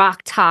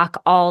rock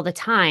talk all the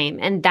time,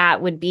 and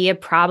that would be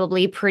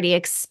probably pretty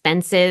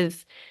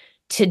expensive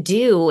to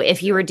do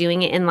if you were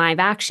doing it in live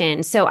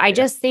action. So I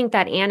just think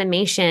that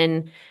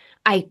animation,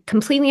 I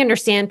completely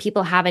understand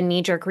people have a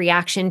knee-jerk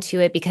reaction to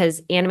it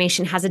because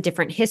animation has a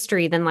different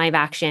history than live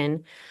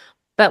action.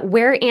 But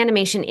where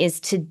animation is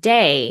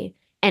today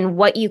and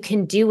what you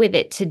can do with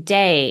it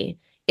today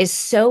is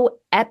so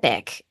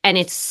epic, and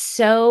it's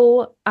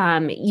so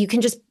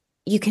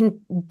you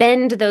can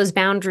bend those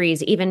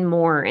boundaries even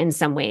more in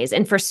some ways.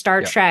 And for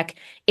Star Trek,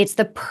 it's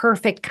the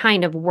perfect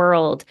kind of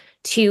world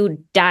to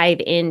dive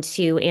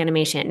into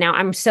animation. Now,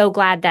 I'm so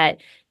glad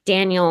that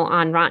Daniel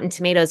on Rotten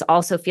Tomatoes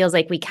also feels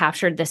like we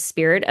captured the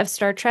spirit of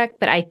Star Trek,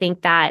 but I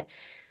think that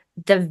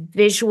the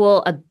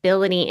visual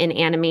ability in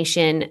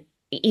animation,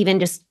 even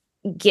just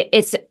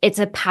it's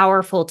a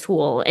powerful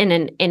tool in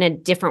a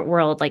different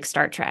world like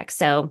Star Trek.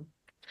 So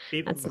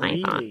that's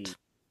my thought.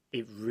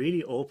 It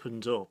really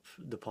opens up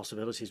the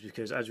possibilities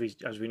because, as we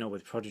know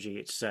with Prodigy,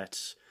 it's set.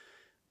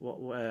 What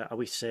are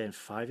we saying?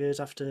 5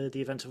 years after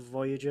the event of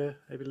Voyager,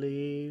 I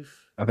believe.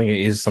 I think it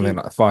is something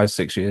like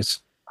 5-6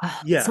 years.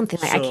 Something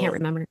like I can't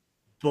remember.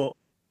 But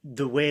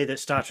the way that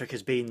Star Trek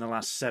has been the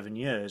last 7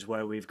 years,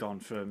 where we've gone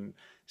from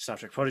Star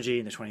Trek Prodigy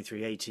in the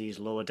 2380s,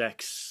 Lower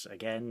Decks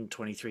again,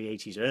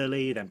 2380s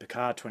early, then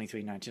Picard,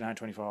 2399,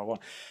 2401.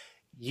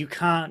 You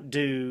can't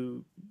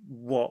do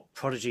what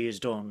Prodigy has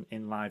done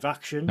in live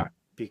action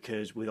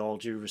because, with all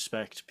due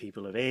respect,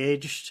 people have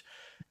aged.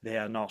 They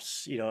are not,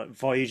 the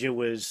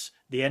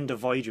end of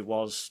Voyager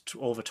was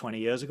over 20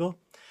 years ago.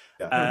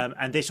 Yeah.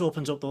 And this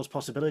opens up those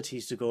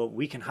possibilities to go,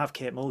 we can have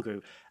Kate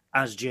Mulgrew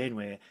as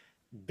Janeway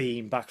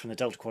being back from the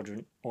Delta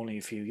Quadrant only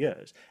a few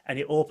years. And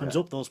it opens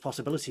up those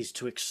possibilities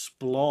to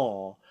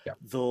explore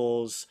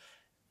those,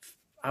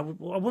 I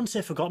wouldn't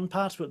say forgotten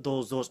parts, but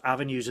those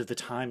avenues of the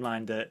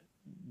timeline that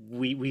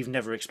we've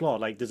never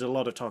explored. Like, there's a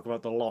lot of talk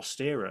about the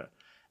lost era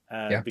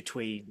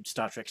between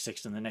Star Trek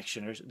 6 and the Next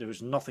Generation. There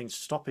was nothing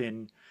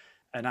stopping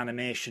an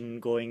animation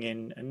going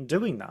in and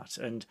doing that.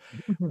 And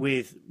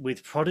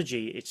with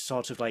Prodigy, it's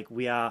sort of like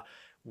we are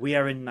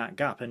in that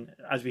gap. And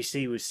as we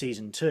see with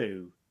season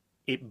 2,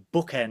 it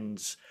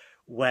bookends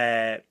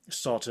where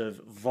sort of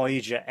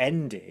Voyager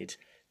ended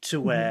to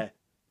where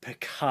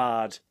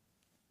Picard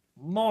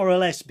more or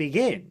less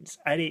begins.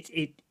 And it's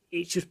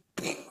just,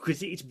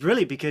 it's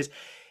brilliant because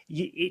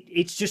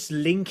it's just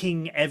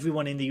linking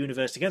everyone in the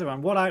universe together.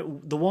 And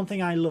the one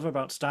thing I love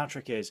about Star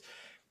Trek is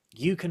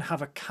you can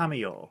have a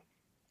cameo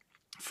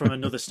from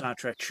another Star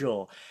Trek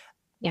show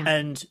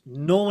and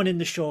no one in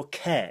the show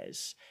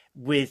cares,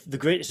 with the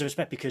greatest of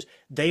respect, because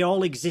they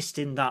all exist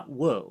in that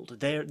world.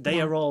 They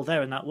are all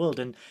there in that world.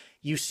 And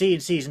you see in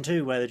season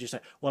 2 where they're just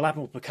like, well,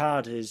 Admiral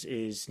Picard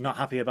is not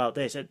happy about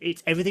this. And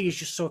everything is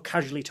just so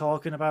casually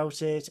talking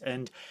about it.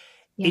 And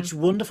it's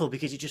wonderful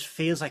because it just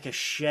feels like a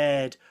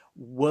shared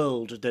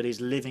world that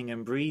is living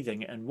and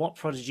breathing. And what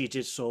Prodigy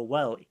did so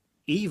well,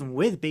 even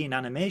with being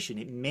animation,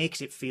 it makes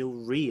it feel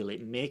real.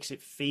 It makes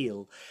it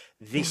feel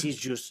this is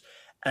just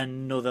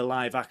another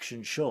live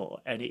action show.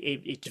 And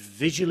it's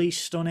visually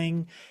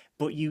stunning,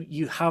 but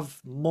you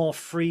have more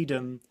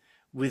freedom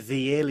with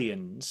the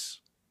aliens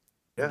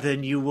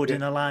than you would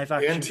in a live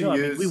action show.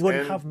 We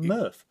wouldn't have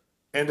Murph.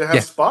 And to have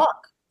Spock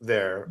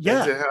there. And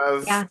to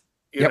have,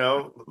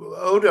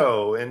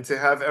 Odo, and to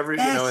have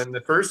in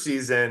the first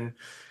season,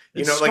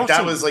 like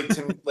that was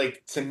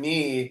to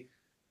me,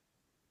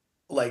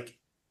 like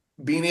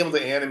being able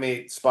to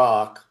animate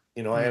Spock,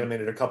 I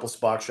animated a couple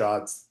Spock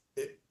shots.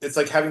 It's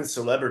like having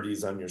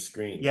celebrities on your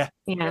screen.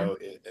 And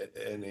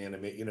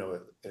animate,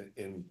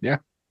 in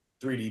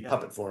 3D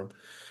puppet form,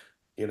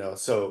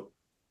 so,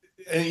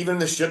 and even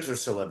the ships are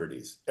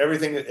celebrities.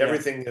 Everything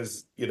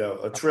is,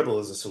 a Tribble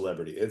is a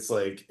celebrity. It's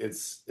like,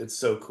 it's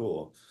so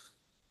cool.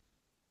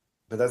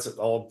 But that's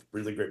all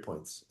really great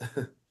points.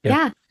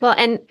 Well,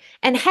 and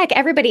heck,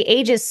 everybody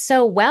ages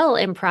so well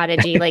in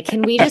Prodigy. Like,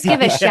 can we just give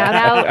a shout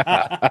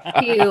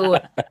out to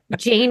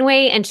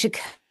Janeway and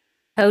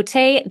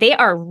Chakotay? They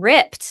are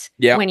ripped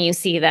when you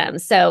see them.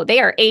 So they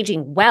are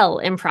aging well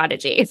in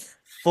Prodigy.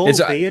 Full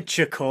beard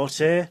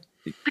Chakotay.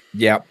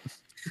 Yep.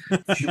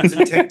 She was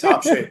in tank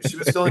top shape. She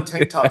was still in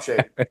tank top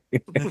shape. I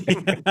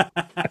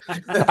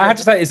have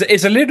to say,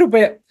 it's a little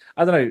bit,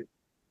 I don't know,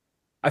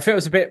 I feel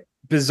it's a bit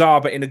bizarre,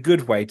 but in a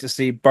good way, to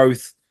see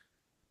both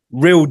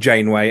real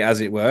Janeway,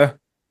 as it were,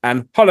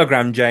 and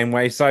hologram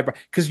Janeway side by,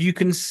 because you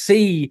can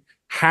see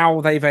how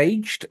they've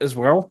aged as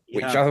well,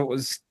 which I thought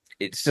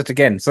it's just,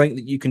 again, something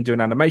that you can do in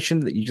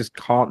animation that you just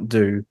can't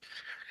do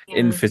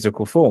in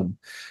physical form.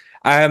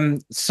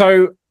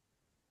 So,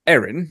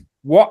 Erin,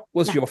 what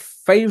was your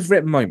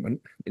favorite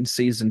moment in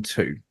season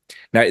 2?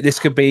 Now, this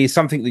could be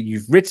something that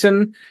you've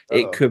written.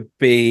 It could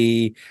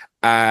be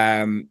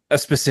a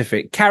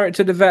specific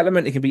character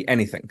development. It could be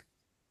anything.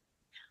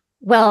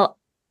 Well,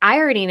 I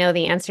already know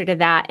the answer to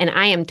that, and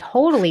I am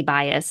totally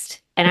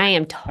biased, and I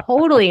am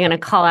totally going to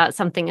call out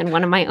something in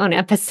one of my own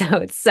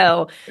episodes.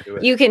 So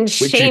you can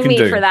shame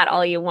me for that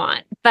all you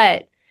want.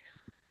 But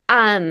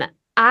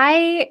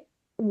I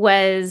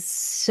was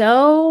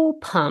so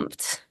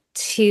pumped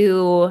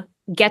to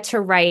get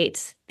to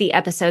write the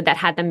episode that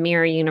had the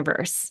Mirror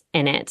universe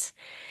in it.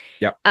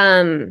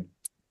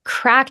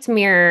 Cracked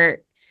Mirror.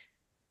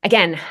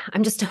 Again,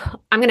 I'm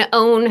going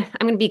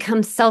to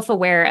become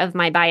self-aware of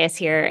my bias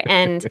here.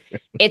 And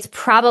it's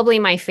probably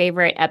my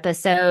favorite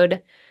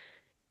episode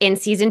in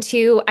season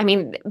 2. I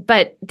mean,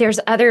 but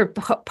there's other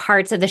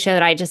parts of the show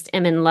that I just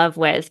am in love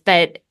with.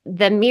 But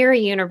the Mirror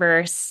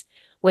universe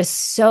was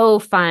so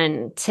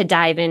fun to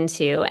dive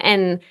into.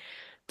 And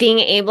being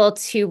able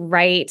to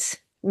write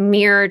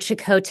Mirror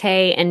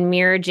Chakotay and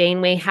Mirror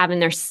Janeway having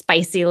their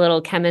spicy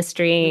little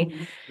chemistry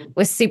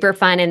was super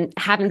fun, and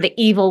having the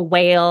evil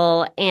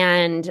whale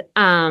and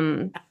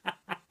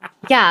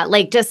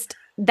like just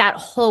that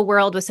whole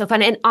world was so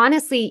fun. And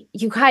honestly,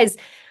 you guys,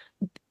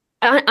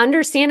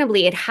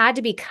 understandably, it had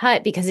to be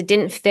cut because it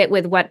didn't fit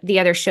with what the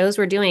other shows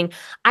were doing.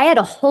 I had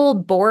a whole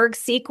Borg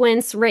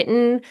sequence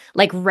written,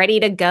 like ready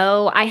to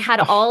go. I had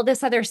all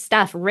this other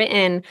stuff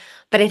written,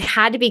 but it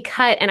had to be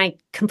cut. And I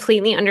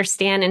completely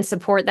understand and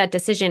support that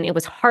decision. It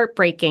was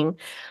heartbreaking.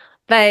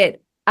 But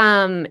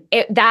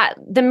That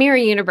the mirror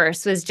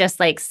universe was just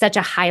like such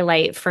a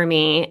highlight for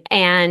me.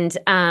 And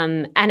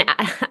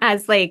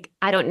as like,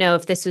 I don't know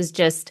if this was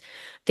just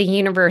the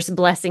universe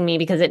blessing me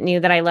because it knew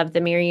that I loved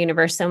the mirror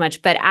universe so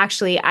much, but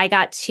actually I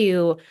got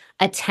to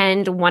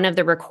attend one of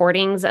the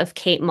recordings of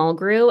Kate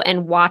Mulgrew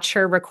and watch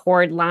her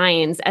record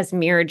lines as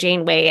Mirror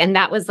Janeway. And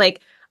that was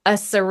like a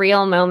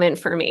surreal moment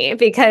for me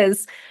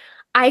because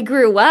I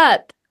grew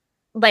up,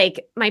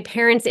 like my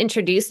parents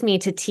introduced me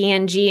to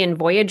TNG and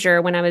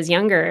Voyager when I was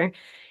younger.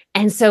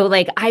 And so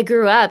like I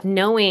grew up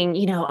knowing,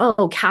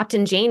 oh,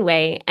 Captain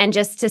Janeway. And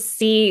just to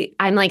see,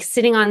 I'm like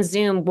sitting on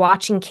Zoom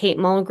watching Kate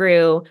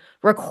Mulgrew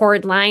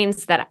record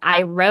lines that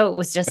I wrote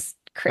was just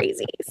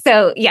crazy.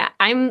 So yeah,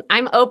 I'm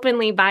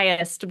openly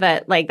biased,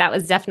 but like that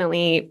was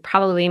definitely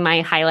probably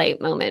my highlight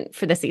moment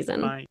for the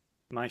season.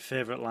 My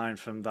favorite line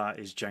from that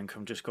is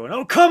Jenkum just going,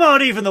 "Oh, come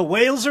on, even the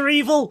whales are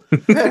evil."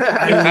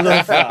 I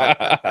love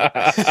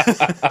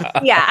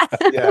that. Yeah.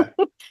 Yeah.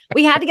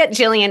 We had to get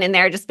Jillian in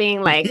there just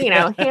being like,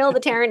 hail the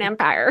Terran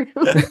Empire.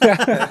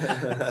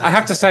 I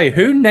have to say,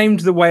 who named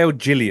the whale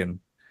Jillian?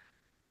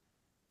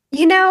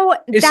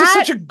 It's just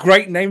such a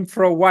great name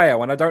for a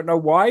whale, and I don't know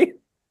why.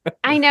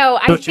 I know.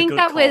 I Such a think good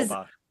that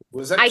callback.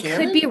 Was that I canon,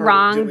 could be or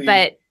wrong,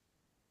 but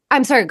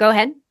I'm sorry, go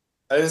ahead.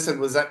 I just said,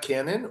 was that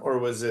canon, or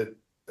was it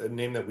a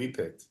name that we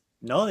picked?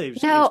 No,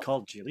 it was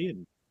called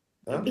Jillian.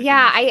 Oh.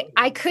 Yeah,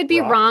 I could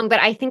be wrong,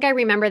 but I think I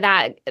remember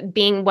that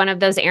being one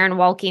of those Aaron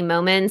Walke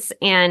moments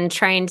and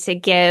trying to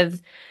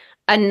give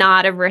a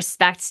nod of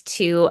respect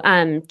to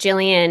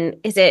Jillian.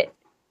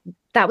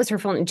 That was her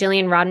full name,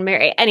 Jillian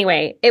Roddenberry.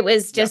 Anyway, it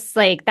was just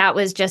like that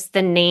was just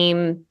the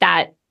name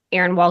that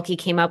Aaron Walke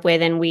came up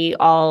with, and we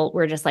all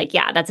were just like,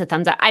 yeah, that's a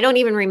thumbs up. I don't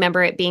even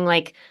remember it being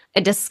like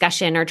a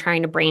discussion or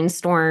trying to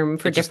brainstorm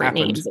for different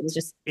names. It was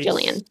just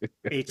Jillian.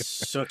 It's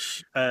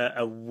such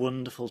a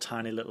wonderful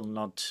tiny little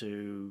nod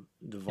to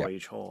the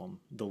Voyage Home,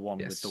 the one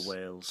with the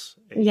whales.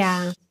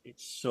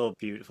 It's so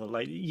beautiful.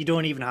 Like they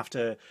don't even have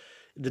to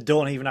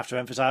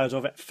emphasize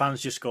of it.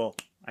 Fans just go,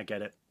 I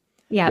get it.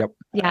 Yeah.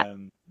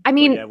 I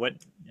mean,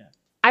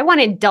 I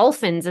wanted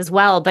dolphins as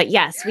well, but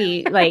yes,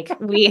 we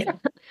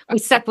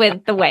stuck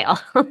with the whale.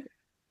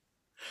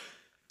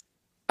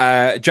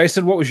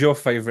 Jason, what was your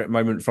favorite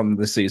moment from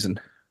the season?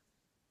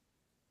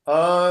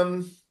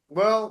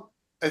 Well,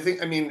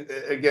 I mean,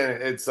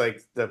 again, it's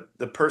like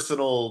the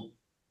personal,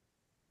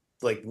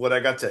 like what I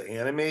got to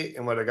animate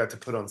and what I got to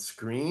put on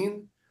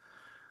screen.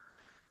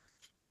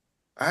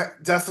 I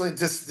definitely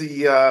just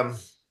the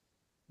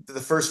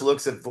first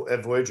looks at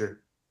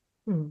Voyager.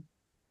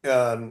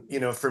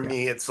 For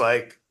me, it's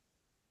like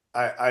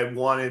I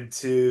wanted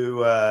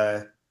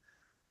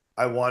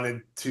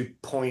to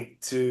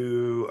point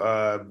to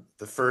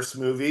the first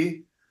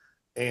movie,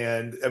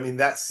 and I mean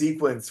that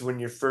sequence when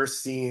you're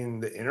first seeing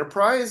the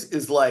Enterprise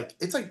is like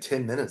it's like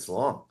 10 minutes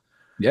long.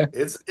 Yeah,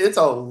 it's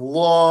a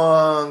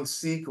long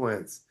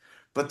sequence,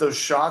 but those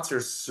shots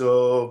are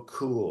so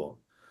cool.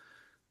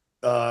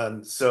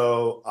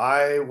 So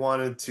I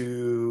wanted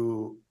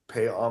to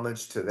pay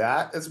homage to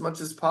that as much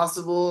as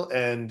possible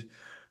and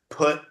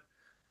put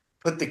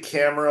the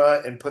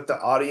camera and put the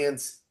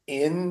audience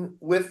in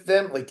with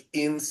them, like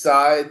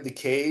inside the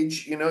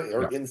cage,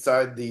 or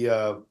inside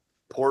the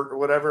port or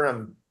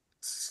whatever.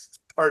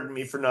 Pardon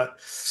me for not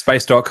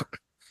Space dock.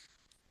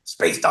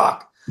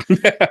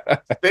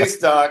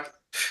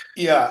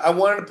 Yeah, I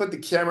wanted to put the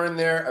camera in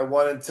there. I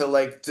wanted to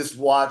like just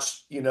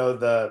watch,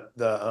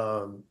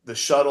 the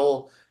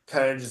shuttle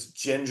kind of just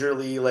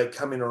gingerly like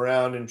coming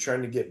around and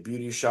trying to get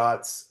beauty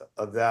shots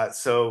of that.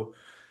 So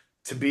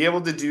to be able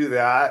to do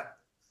that,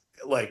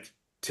 like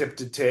tip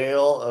to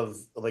tail of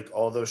like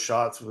all those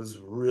shots was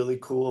really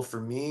cool for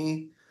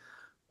me.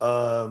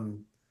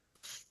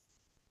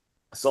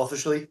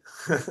 Selfishly.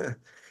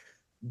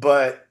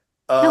 But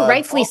no,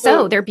 rightfully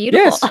also, so. They're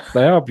beautiful. Yes,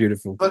 they are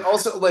beautiful. But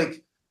also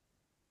like,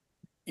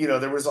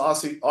 there was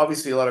also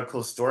obviously a lot of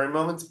cool story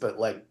moments, but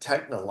like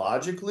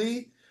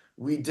technologically,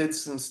 we did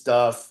some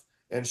stuff,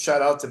 and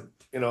shout out to,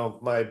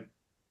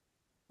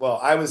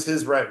 I was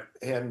his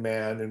right-hand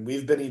man, and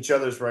we've been each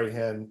other's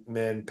right-hand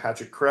men,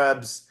 Patrick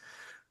Krebs,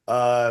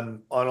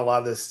 on a lot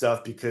of this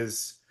stuff,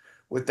 because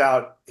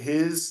without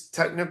his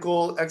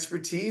technical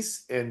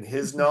expertise and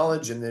his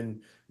knowledge, and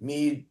then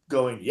me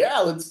going, yeah,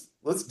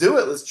 let's do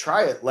it, let's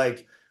try it,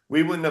 like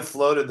we wouldn't have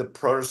floated the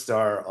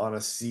Protostar on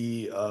a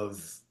sea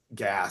of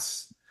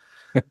gas.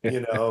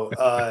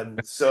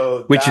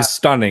 So which is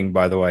stunning,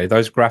 by the way.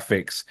 Those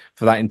graphics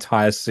for that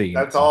entire scene.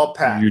 That's all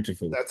Pat.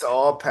 Beautiful. That's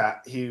all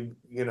Pat. He,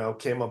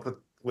 came up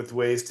with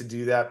ways to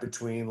do that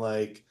between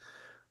like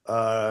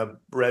Meier,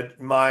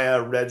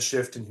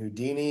 Redshift, and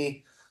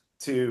Houdini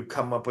to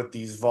come up with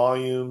these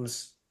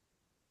volumes,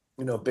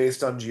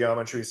 based on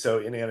geometry. So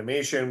in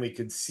animation, we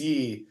could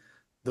see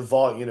the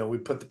volume. We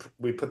put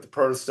the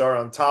Protostar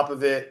on top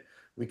of it.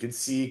 We could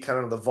see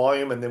kind of the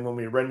volume, and then when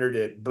we rendered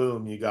it,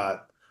 boom, you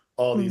got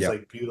all these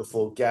like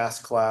beautiful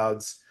gas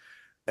clouds,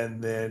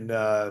 and then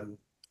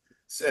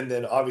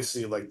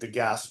obviously like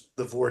the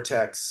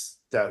vortex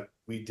that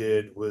we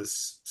did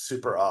was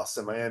super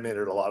awesome. I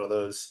animated a lot of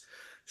those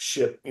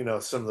ship,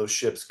 some of those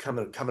ships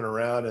coming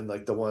around, and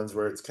like the ones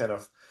where it's kind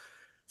of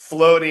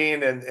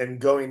floating and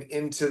going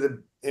into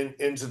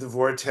the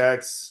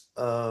vortex.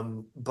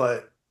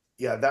 But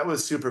yeah, that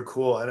was super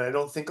cool. And I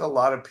don't think a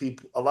lot of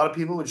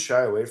people would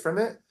shy away from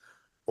it,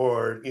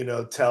 or,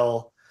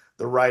 tell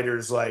the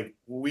writers like,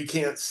 we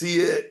can't see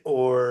it,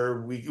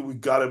 or we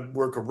got to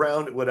work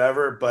around it,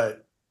 whatever.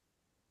 But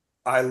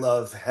I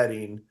love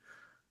heading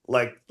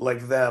like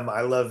them.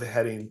 I love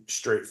heading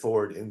straight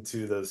forward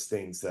into those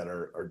things that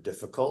are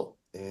difficult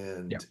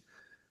and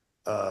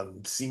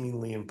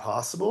seemingly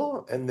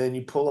impossible, and then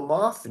you pull them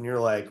off, and you're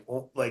like,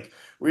 oh, like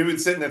we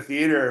would sit in the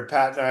theater,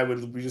 Pat and I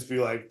would just be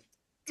like,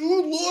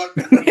 dude, look.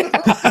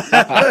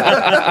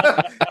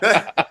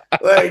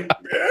 Like,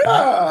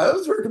 yeah, that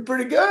was working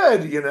pretty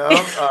good,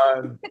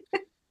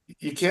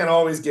 you can't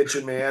always get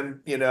your man,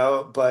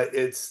 but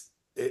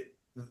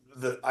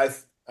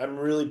I'm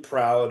really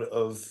proud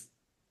of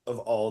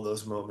all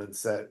those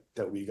moments that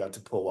we got to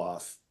pull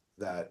off,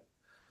 that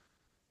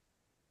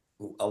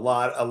a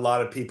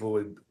lot of people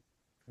would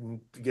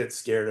get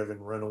scared of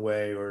and run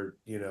away, or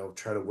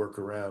try to work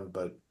around.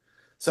 But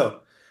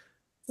sort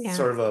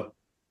of a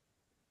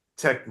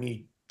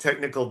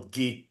technical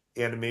geek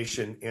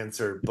animation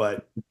answer,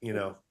 but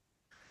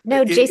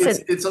no, Jason,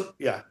 it's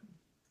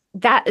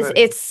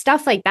it's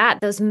stuff like that,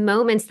 those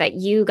moments that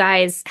you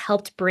guys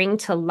helped bring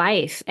to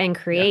life and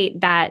create,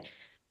 that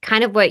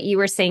kind of what you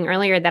were saying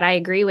earlier that I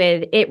agree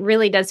with. It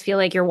really does feel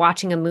like you're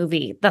watching a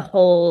movie the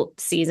whole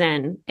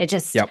season. It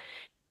just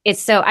it's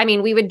so, I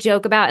mean, we would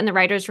joke about in the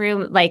writer's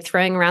room, like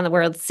throwing around the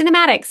word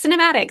cinematic,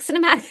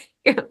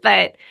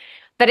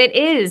 but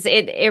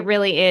it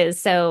really is.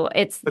 So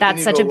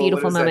that's such a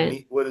beautiful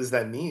moment. What does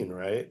that mean?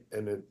 Right.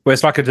 And well,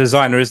 it's like a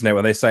designer, isn't it?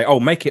 When they say, oh,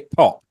 make it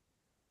pop.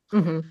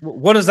 Mm-hmm.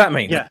 What does that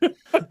mean? Yeah.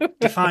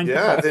 Define.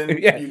 Yeah. Then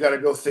you got to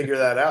go figure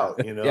that out,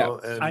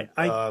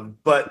 And,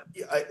 but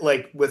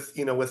like with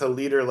a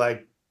leader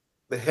like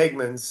the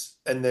Hegmans,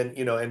 and then,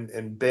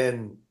 and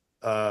Ben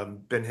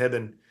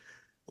Hibben,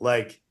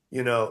 like,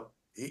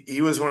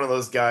 he was one of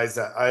those guys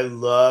that I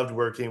loved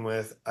working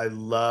with. I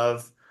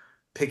love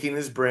picking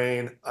his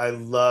brain. I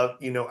love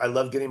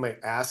getting my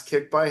ass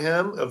kicked by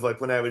him, of like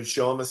when I would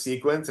show him a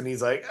sequence and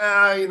he's like,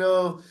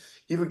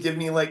 he would give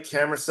me like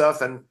camera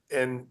stuff, and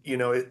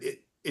it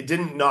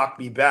didn't knock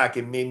me back.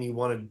 It made me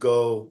want to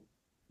go.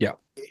 Yeah.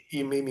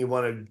 It made me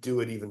want to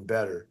do it even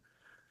better.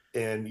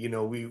 And,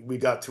 we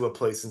got to a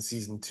place in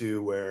season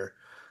 2 where,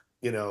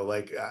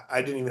 like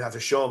I didn't even have to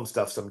show him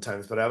stuff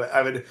sometimes, but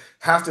I would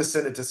have to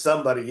send it to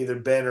somebody, either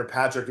Ben or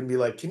Patrick, and be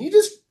like, can you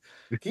just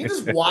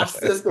watch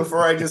this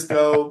before I just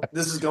go,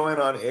 this is going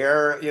on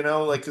air,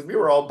 like, because we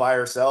were all by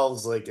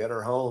ourselves, like at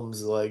our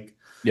homes, like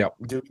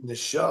doing the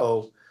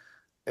show.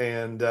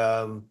 And,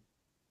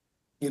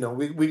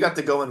 we got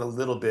to go in a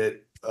little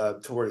bit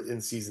toward in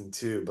season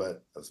 2,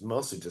 but it was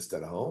mostly just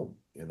at home,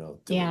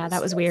 that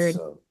was weird.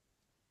 So,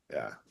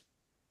 yeah.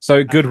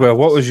 So, Goodwill,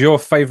 what was your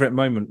favorite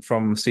moment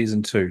from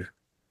season 2?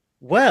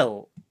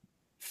 Well,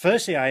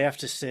 firstly, I have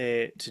to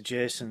say to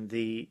Jason,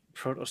 the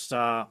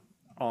protostar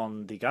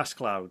on the gas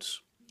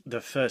clouds,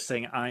 the first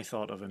thing I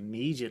thought of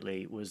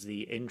immediately was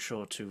the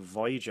intro to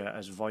Voyager,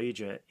 as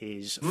Voyager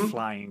is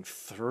flying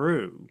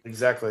through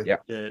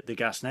the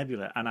gas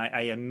nebula. And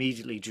I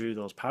immediately drew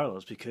those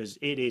parallels, because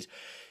it is,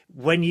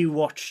 when you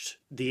watched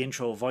the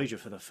intro of Voyager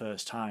for the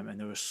first time, and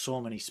there were so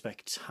many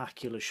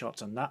spectacular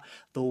shots, and that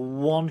the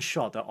one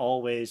shot that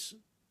always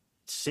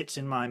sits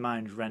in my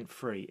mind rent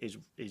free is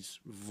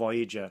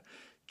Voyager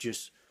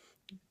just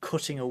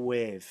cutting a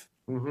wave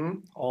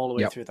all the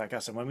way through that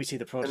gas. And when we see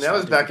the protostar, and that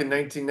was back in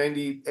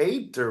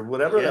 1998 or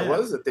whatever that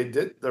was, that they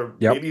did, or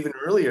maybe even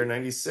earlier,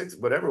 96,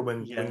 whatever,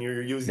 when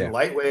you're using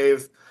light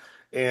wave,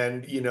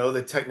 and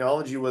the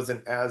technology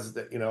wasn't as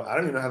I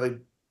don't even know how they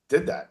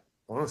did that,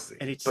 honestly.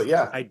 But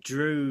I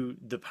drew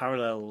the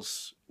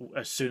parallels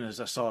as soon as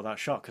I saw that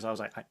shot, because I was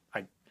like,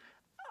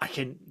 I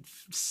can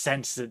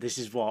sense that this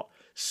is what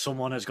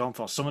someone has gone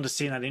for. Someone has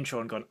seen that intro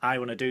and gone, I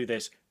want to do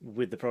this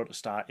with the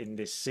protostar in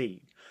this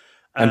scene.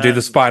 And do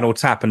the spinal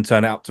tap and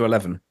turn it up to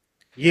 11.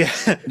 Yeah.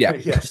 Yeah.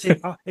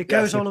 It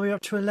goes all the way up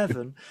to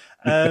 11.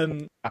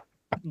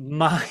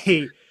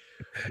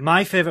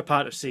 My favorite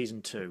part of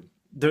season 2,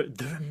 there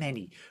are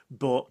many,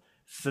 but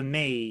for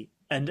me,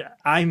 and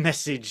I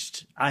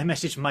messaged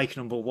Mike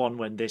 #1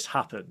 when this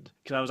happened,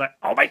 because I was like,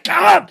 oh my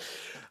God,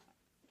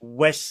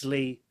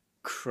 Wesley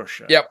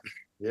Crusher. Yep.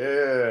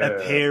 Yeah.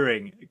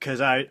 Appearing,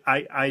 because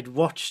I'd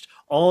watched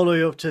all the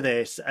way up to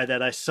this, and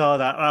then I saw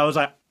that, and I was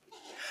like,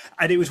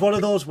 and it was one of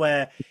those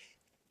where,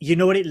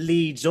 when it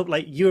leads up,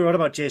 like you were on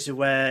about, Jason,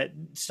 where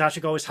Star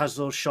Trek always has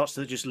those shots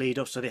that just lead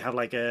up, so they have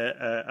like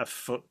a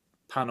foot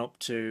pan up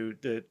to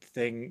the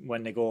thing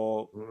when they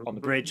go on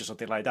the bridge or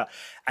something like that.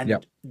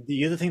 And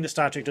the other thing that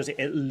Star Trek does, it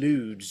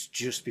alludes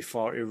just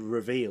before it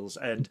reveals.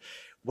 And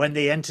when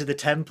they enter the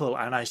temple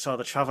and I saw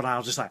the travel, I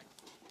was just like,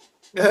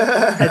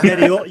 and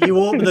then you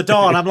open the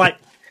door and I'm like,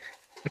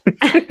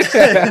 and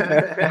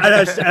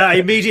I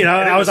immediately,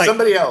 I was like,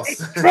 somebody else.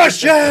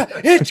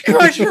 It's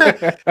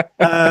Crusher.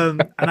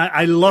 And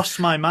I lost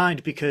my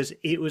mind, because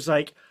it was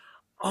like,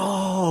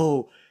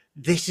 oh,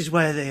 this is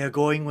where they are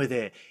going with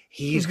it.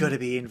 He's Mhm. going to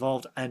be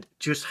involved. And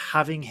just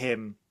having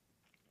him,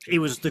 it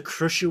was the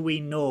Crusher we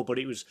know, but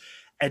it was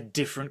a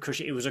different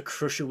Crusher. It was a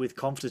Crusher with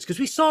confidence, because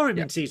we saw him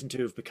Yeah. in season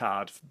 2 of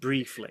Picard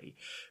briefly,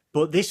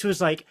 but this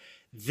was like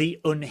the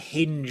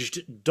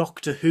unhinged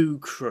Doctor Who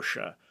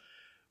Crusher,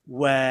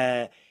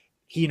 where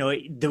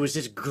there was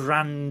this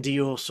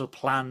grandiose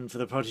plan for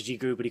the Prodigy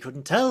group, but he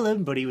couldn't tell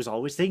them, but he was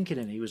always thinking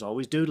and he was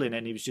always doodling,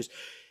 and he was just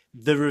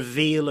the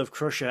reveal of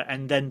Crusher.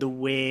 And then the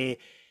way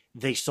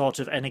they sort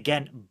of, and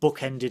again,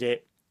 bookended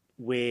it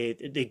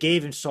with, they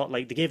gave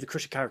the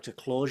Crusher character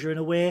closure in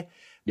a way,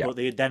 Yeah. but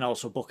they then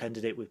also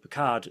bookended it with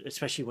Picard,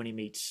 especially when he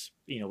meets,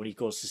 when he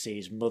goes to see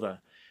his mother,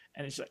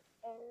 and it's like,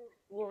 oh,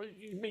 well,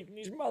 he's meeting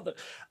his mother.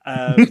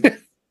 How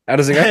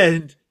does it go?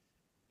 And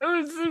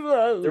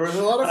There was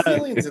a lot of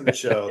feelings in the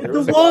show. There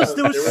was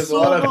so a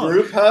lot of much.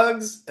 group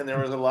hugs, and there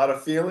was a lot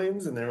of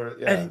feelings, and there were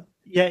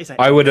it's like,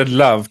 I would have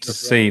loved to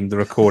seen the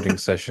recording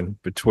session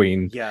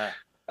between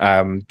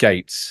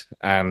Gates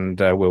and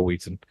Will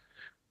Wheaton.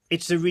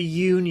 It's a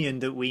reunion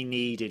that we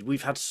needed.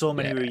 We've had so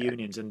many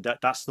reunions, and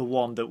that's the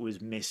one that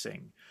was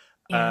missing.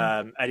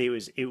 Yeah. And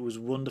it was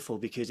wonderful,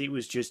 because it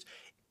was just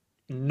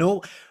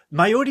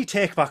my only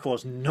take back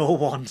was no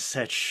one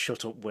said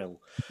 "shut up,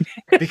 Will,"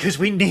 because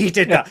we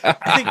needed that.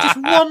 I think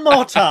just one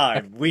more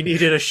time we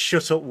needed a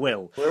 "shut up,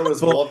 Will." Where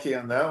was Walkie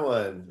on that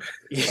one?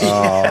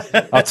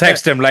 I'll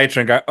text him later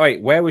and go,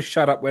 wait, where was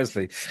Shut Up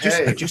Wesley?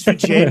 Just for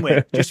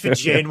Janeway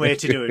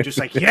to do it, just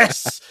like,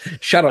 yes,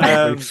 Shut up,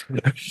 Wesley.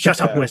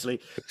 Shut up,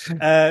 Wesley.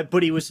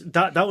 But it was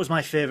that was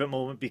my favorite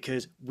moment,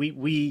 because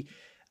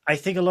I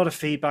think a lot of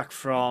feedback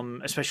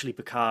from especially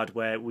Picard,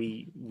 where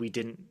we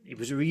didn't, it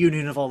was a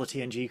reunion of all the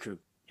TNG crew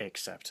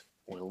except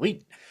Will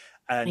Wheaton,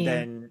 and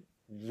then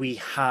we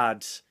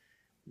had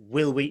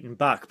Will Wheaton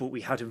back, but we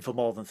had him for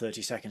more than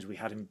 30 seconds. We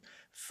had him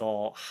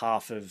for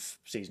half of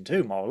season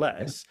 2, more or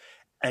less,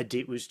 and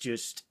it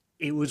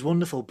was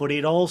wonderful. But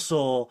it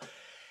also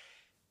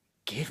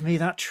gave me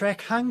that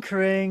Trek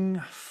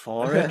hankering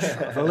for a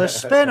Traveller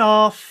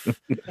spin-off.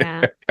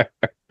 Yeah.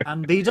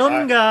 And be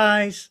done,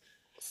 guys.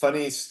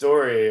 Funny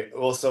story.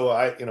 Well, so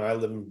I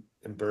live in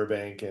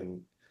Burbank,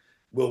 and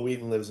Will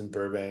Wheaton lives in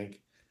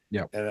Burbank.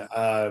 Yeah.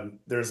 And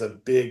there's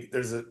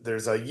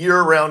a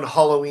year-round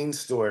Halloween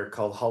store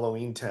called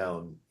Halloween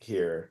Town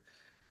here.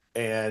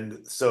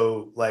 And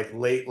so like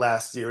late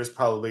last year, is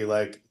probably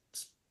like,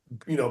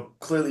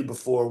 clearly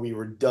before we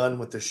were done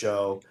with the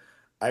show,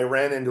 I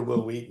ran into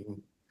Will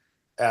Wheaton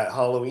at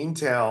Halloween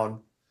Town,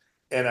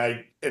 and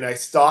I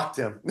stalked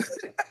him.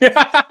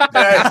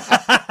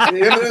 And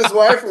him and his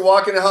wife were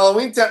walking to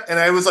Halloween Town, and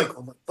I was like,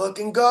 "Oh my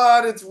fucking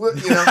god, it's."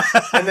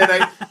 And then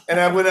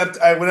I went up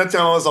to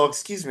him. I was all,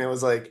 "Excuse me." I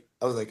was like,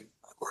 "I'm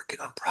working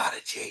on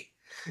Prodigy,"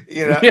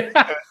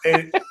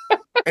 and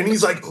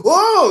he's like,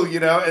 "Whoa,"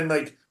 and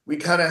like we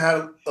kind of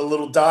had a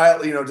little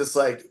dial, just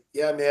like,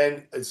 "Yeah,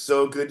 man, it's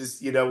so good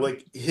to,"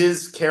 like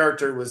his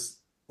character was,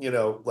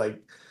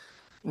 like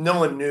no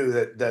one knew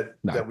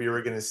that we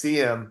were going to see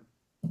him,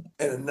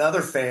 and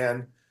another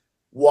fan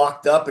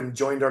walked up and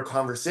joined our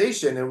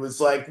conversation and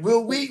was like,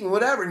 "Will Wheaton,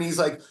 whatever," and he's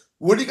like,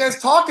 "What are you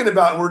guys talking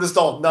about?" And we're just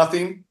all,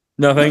 "Nothing."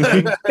 Nothing.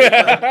 And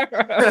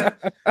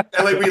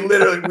like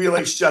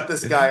we shut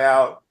this guy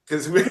out,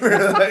 because we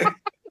were like,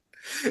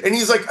 and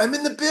he's like, "I'm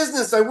in the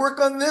business, I work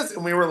on this,"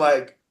 and we were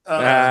like,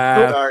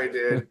 sorry,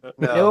 dude,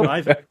 no.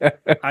 I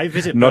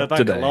visit Not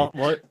Burbank today. a lot.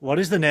 What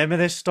is the name of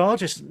this store?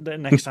 Just the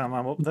next time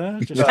I'm up there.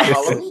 Just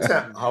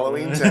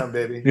Halloween Town,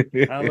 baby.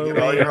 You get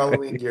all your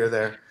Halloween gear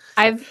there.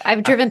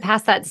 I've driven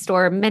past that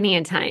store many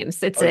a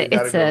times. It's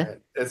the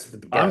best.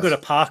 I'm going to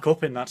park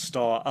up in that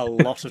store a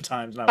lot of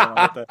times now. When I'm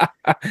up there.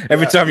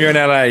 Every time you're in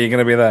LA, you're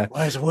going to be there.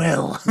 Where's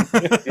Will?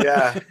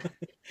 Yeah.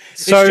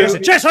 So it's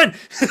Jason.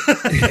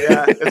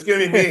 Yeah, it's going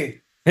to be me.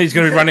 He's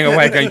going to be running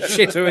away, going,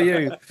 "Shit, who are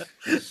you?"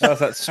 That's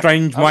that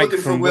strange I'm Mike looking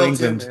for from Will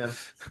England. too, man.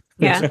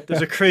 Yeah.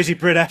 There's a crazy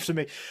Brit after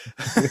me.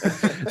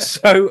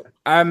 So,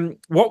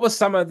 what were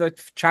some of the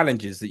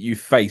challenges that you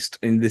faced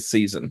in this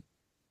season?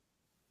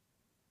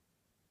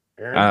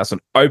 Erin? That's an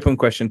open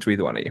question to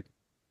either one of you.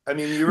 I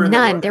mean, you were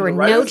None. There were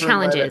no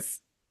challenges.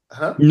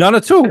 Huh? None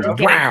at all. I'm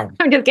Wow.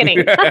 I'm just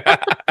kidding.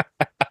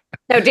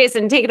 No,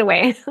 Jason, take it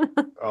away.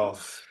 Oh,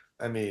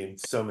 I mean,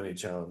 so many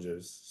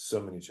challenges,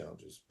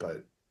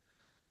 but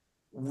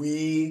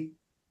I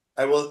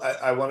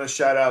want to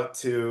shout out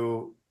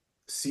to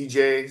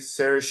CJ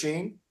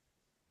Sarashine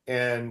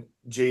and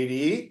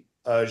JD,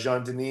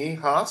 Jean-Denis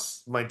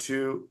Haas, my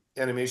 2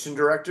 animation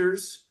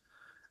directors.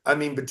 I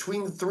mean,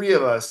 between the 3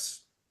 of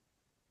us,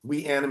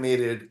 we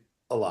animated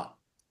a lot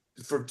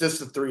for just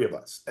the 3 of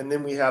us. And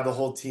then we have the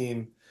whole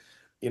team,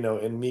 in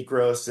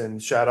Mikros,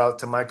 and shout out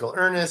to Michael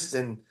Ernest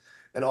and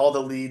all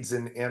the leads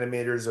and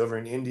animators over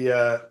in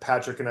India.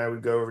 Patrick and I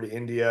would go over to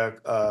India.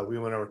 We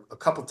went over a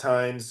couple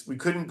times. We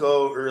couldn't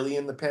go early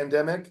in the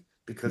pandemic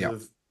because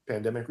of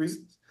pandemic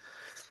reasons,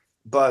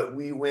 but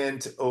we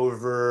went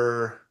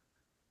over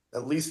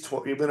at least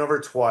we went over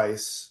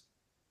twice,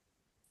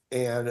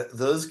 and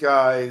those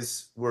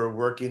guys were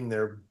working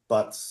their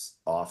butts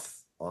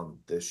off on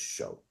this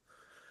show.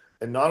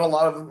 and not a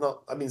lot of them.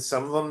 I mean,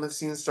 some of them have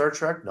seen Star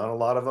Trek, not a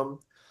lot of them.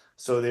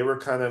 So they were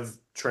kind of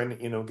trying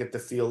to, get the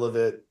feel of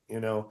it,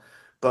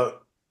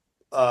 But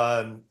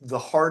the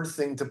hard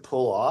thing to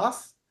pull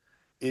off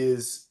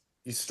is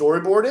you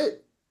storyboard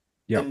it,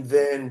 and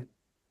then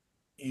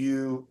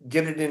you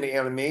get it into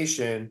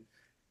animation,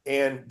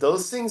 and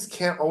those things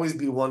can't always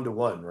be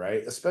one-to-one,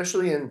 right?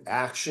 Especially in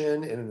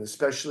action and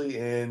especially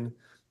in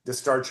the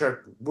Star Trek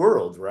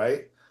world,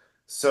 right?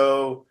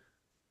 So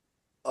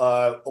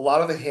a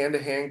lot of the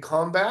hand-to-hand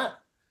combat,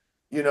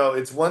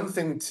 it's one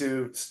thing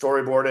to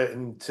storyboard it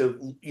and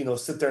to,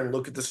 sit there and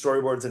look at the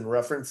storyboards and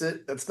reference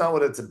it. That's not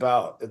what it's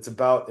about. It's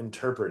about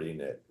interpreting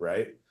it,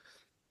 right?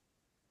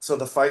 So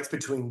the fights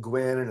between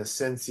Gwen and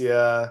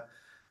Essentia,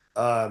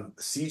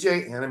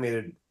 CJ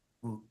animated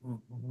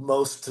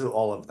most to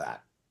all of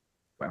that.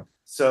 Wow.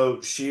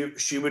 So she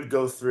would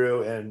go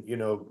through and,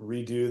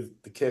 redo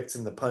the kicks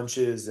and the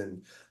punches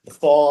and the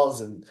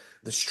falls and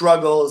the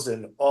struggles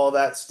and all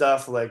that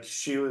stuff. Like,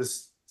 she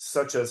was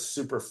such a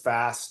super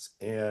fast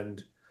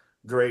and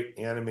great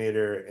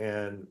animator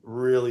and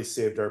really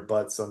saved our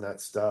butts on that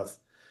stuff.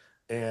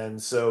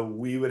 And so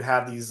we would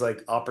have these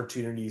like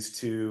opportunities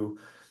to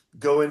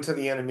go into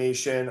the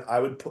animation. I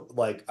would put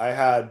I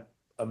had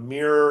a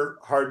mirror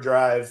hard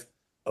drive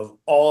of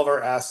all of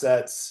our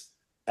assets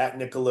at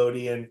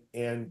Nickelodeon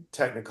and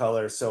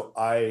Technicolor. So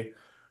I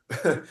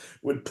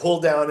would pull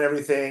down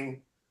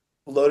everything,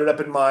 load it up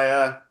in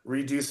Maya,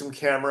 redo some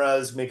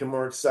cameras, make them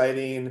more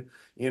exciting,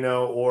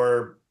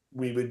 or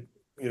we would,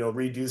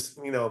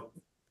 redo,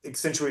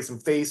 accentuate some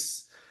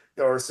face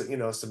or,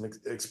 some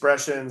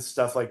expressions,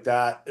 stuff like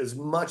that, as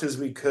much as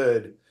we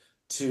could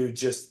to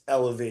just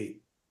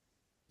elevate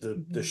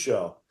the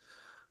show.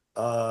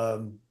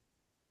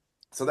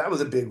 So that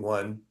was a big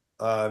one.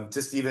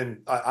 Just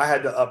even I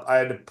had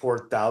to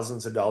pour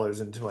thousands of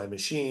dollars into my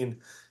machine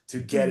to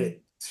get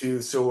it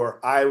to so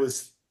where I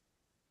was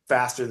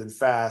faster than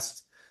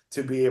fast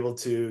to be able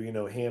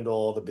to, handle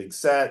all the big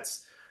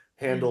sets,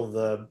 handle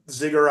the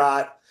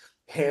ziggurat,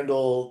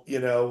 handle,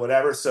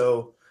 whatever.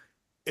 So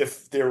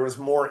if there was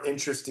more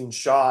interesting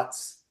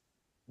shots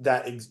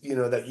that,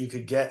 that you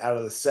could get out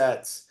of the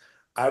sets,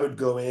 I would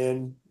go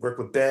in, work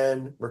with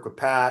Ben, work with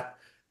Pat,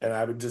 and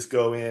I would just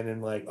go in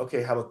and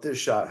okay, how about this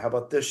shot? How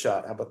about this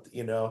shot? How about,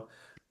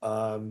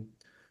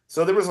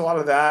 so there was a lot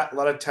of that, a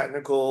lot of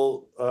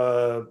technical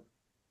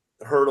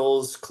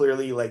hurdles,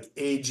 clearly, like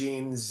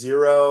aging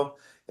Zero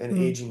and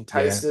aging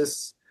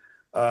Tysus.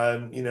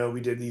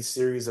 We did these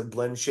series of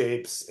blend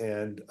shapes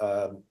and,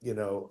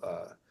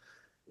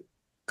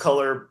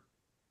 color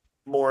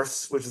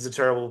morphs, which is a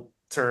terrible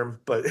term,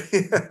 but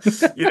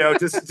just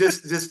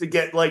to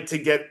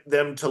get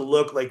them to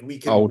look like we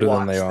can older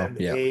watch than they are. them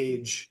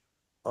age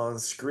on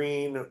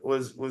screen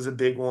was a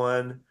big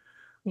one.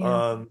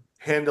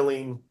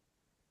 Handling,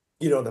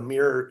 the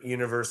mirror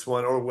universe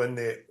one, or when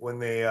they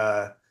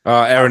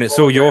Erin, it's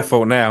all your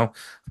fault now.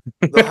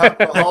 the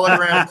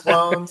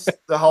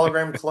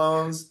hologram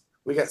clones.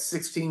 We got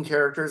 16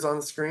 characters on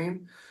the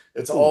screen.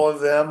 It's all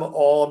of them,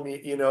 all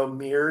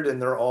mirrored, and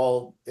they're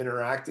all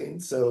interacting.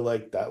 So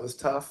that was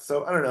tough.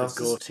 So I don't know.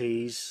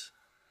 Goatees.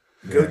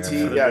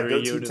 Goatee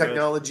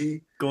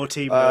technology.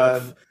 Goatee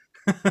Murph.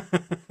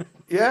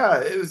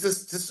 Yeah, it was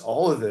just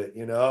all of it,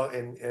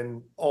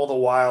 and all the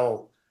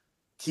while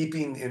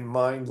keeping in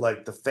mind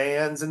the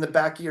fans in the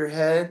back of your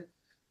head,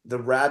 the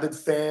rabid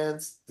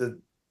fans,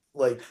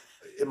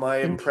 am I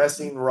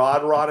impressing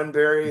Rod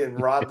Roddenberry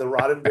and Rod the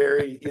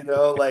Roddenberry,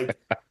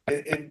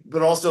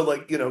 but also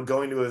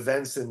going to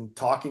events and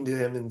talking to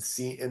him and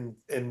seeing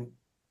and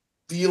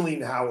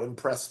feeling how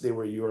impressed they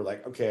were. You were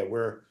like, okay,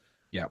 we're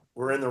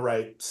in the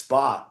right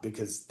spot,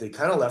 because they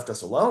kind of left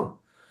us alone.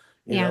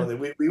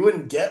 We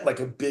wouldn't get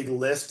a big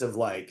list of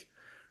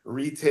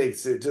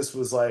retakes. It just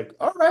was like,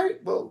 all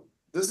right, well,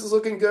 this is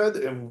looking good,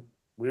 and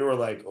we were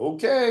like,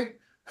 okay.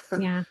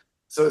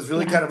 So it's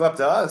really kind of up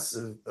to us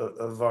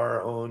of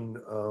our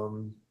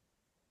own,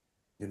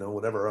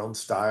 whatever, our own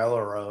style,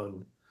 our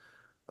own.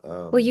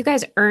 Well, you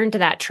guys earned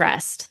that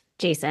trust,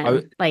 Jason.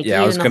 You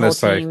and the whole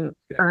team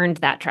earned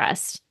that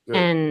trust. Good.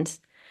 And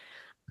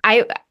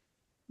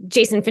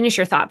Jason, finish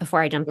your thought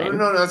before I jump in.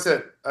 No, that's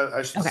it.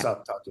 I should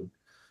stop talking.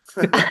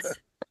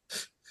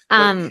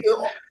 The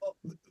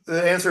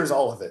answer is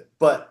all of it,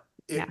 but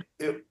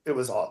it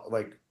was all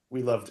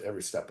we loved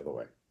every step of the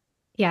way.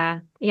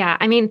 Yeah.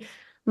 I mean,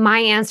 my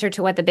answer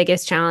to what the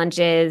biggest challenge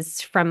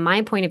is, from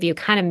my point of view,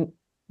 kind of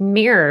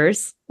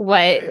mirrors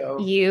what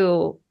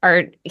you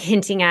are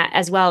hinting at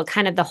as well.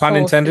 Kind of the Pun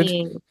whole intended.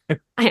 thing.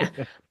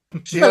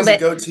 She has a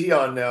goatee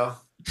on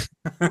now.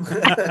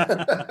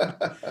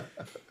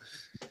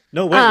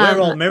 No, we're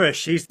all mirror.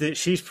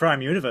 She's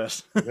Prime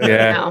Universe.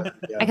 I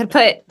got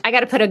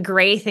to put a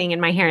gray thing in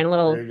my hair and a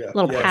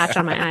little patch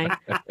on my eye.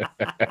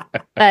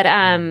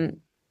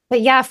 But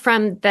yeah,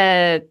 from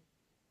the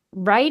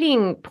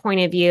writing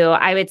point of view,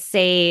 I would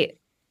say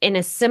in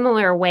a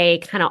similar way,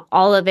 kind of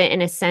all of it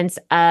in a sense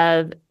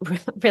of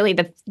really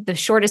the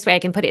shortest way I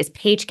can put it is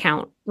page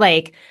count.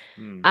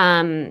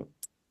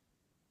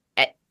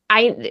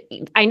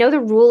 I know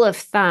the rule of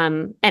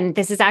thumb, and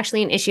this is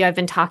actually an issue I've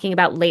been talking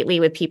about lately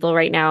with people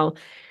right now.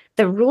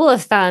 The rule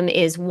of thumb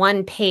is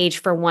 1 page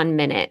for 1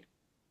 minute.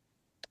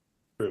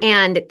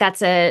 And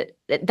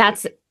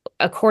that's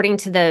according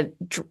to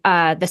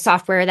the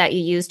software that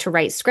you use to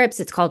write scripts.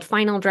 It's called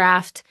Final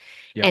Draft.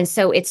 Yep. And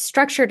so it's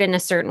structured in a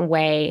certain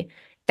way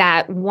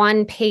that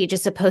 1 page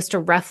is supposed to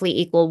roughly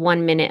equal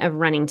 1 minute of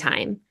running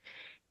time.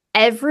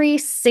 Every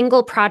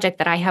single project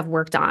that I have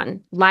worked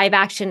on, live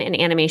action and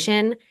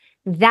animation,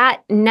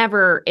 that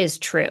never is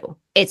true.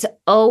 It's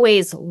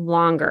always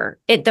longer.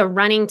 The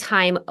running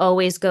time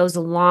always goes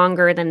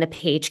longer than the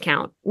page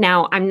count.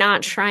 Now, I'm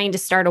not trying to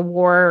start a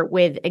war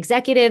with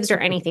executives or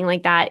anything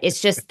like that.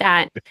 It's just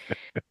that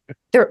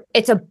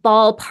it's a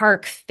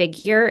ballpark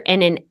figure.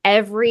 And in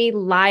every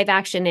live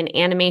action and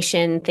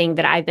animation thing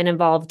that I've been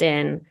involved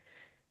in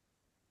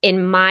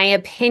my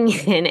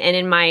opinion and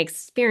in my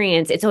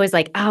experience, it's always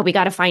like, oh, we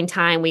got to find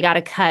time. We got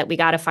to cut. We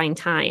got to find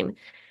time.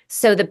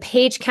 So the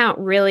page count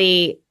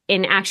really,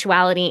 in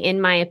actuality,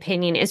 in my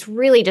opinion, is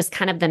really just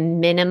kind of the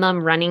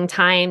minimum running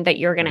time that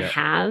you're going to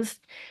have.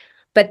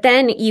 But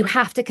then you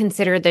have to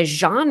consider the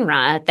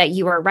genre that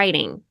you are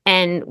writing.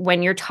 And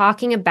when you're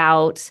talking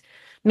about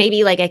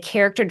maybe like a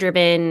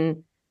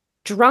character-driven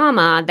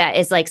drama that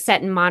is like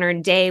set in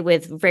modern day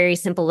with very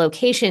simple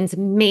locations,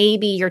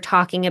 maybe you're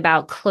talking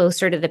about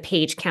closer to the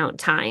page count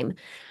time.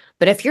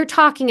 But if you're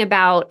talking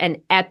about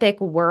an epic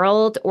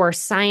world or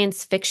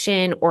science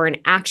fiction or an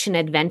action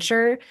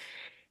adventure,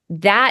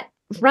 that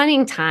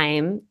running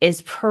time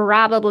is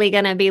probably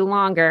going to be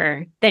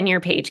longer than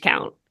your page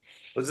count.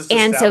 Well, just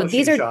and so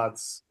these are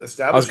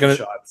establishing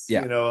shots,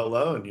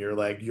 alone,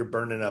 you're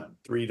burning up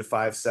 3 to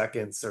 5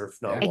 seconds or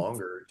if not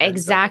longer.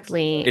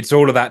 Exactly. Seconds. It's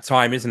all of that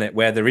time, isn't it?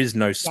 Where there is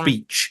no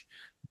speech.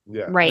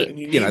 Yeah. Right.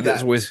 And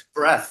there's always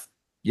breath.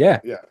 Yeah.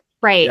 Yeah.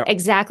 Right. Yep.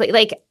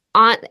 Exactly.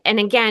 And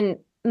again,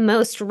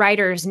 most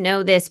writers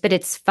know this, but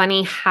it's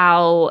funny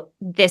how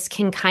this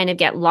can kind of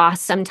get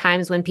lost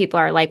sometimes when people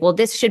are like, well,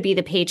 this should be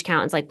the page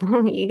count. It's like,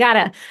 well, you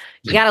gotta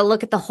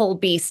look at the whole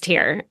beast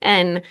here.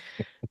 And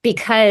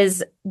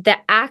because the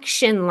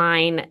action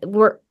line,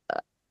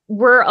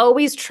 we're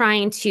always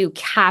trying to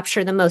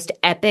capture the most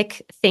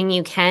epic thing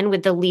you can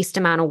with the least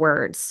amount of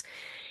words.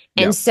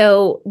 And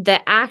so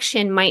the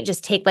action might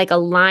just take like a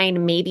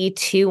line, maybe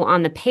 2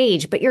 on the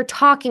page, but you're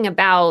talking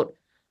about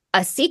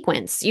a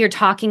sequence. You're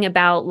talking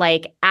about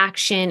like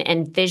action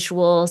and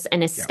visuals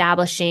and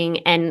establishing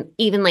and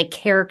even like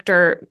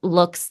character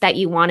looks that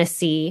you want to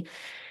see.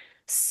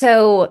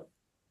 So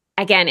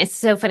again, it's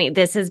so funny.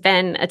 This has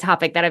been a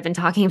topic that I've been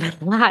talking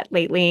about a lot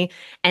lately,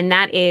 and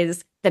that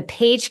is the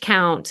page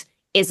count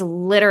is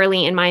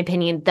literally, in my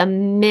opinion,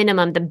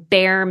 the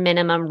bare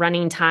minimum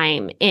running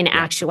time in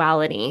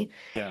actuality.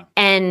 Yeah.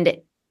 And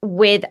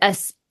with a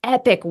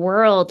epic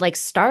world like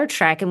Star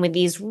Trek and with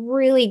these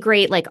really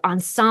great like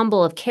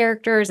ensemble of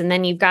characters, and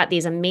then you've got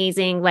these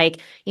amazing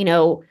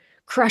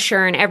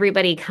Crusher and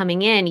everybody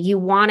coming in, you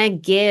want to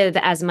give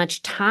as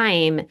much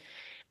time.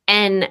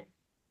 And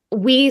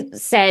we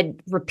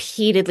said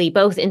repeatedly,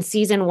 both in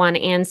season 1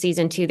 and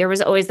season 2, there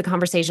was always the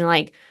conversation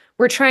like,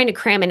 we're trying to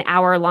cram an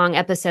hour-long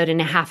episode in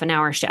a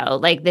half-an-hour show.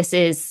 Like this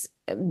is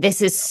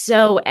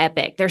so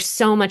epic. There's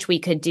so much we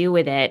could do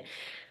with it.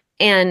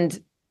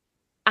 And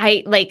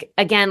I like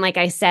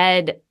I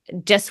said,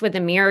 just with the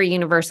Mirror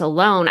universe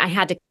alone, I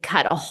had to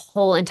cut a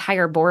whole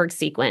entire Borg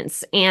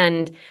sequence.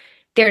 And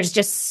there's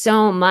just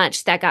so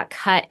much that got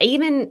cut,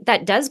 even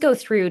that does go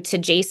through to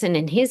Jason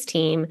and his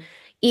team.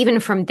 Even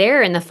from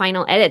there in the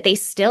final edit, they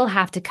still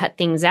have to cut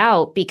things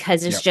out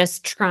because it's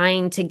just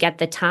trying to get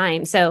the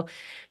time. So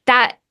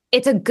that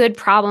it's a good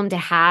problem to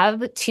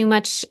have. Too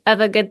much of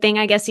a good thing,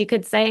 I guess you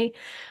could say.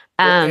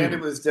 And it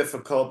was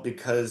difficult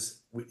because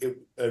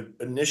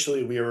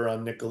initially we were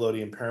on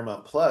Nickelodeon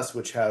Paramount Plus,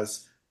 which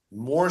has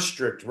more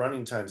strict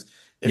running times.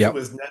 If it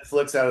was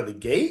Netflix out of the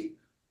gate,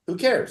 who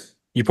cares?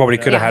 You probably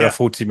could have had a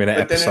 40-minute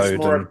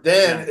episode.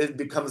 Then it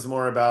becomes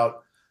more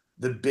about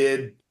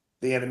the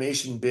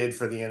animation bid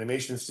for the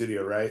animation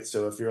studio, right?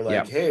 So if you're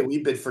like, hey,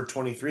 we bid for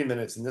 23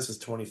 minutes and this is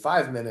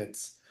 25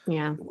 minutes,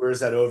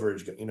 where's that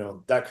overage?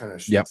 That kind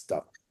of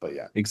stuff. But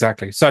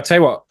exactly. So I tell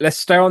you what, let's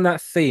stay on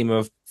that theme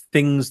of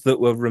things that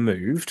were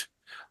removed.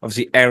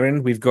 Obviously,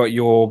 Erin, we've got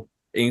your,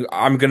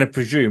 I'm going to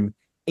presume,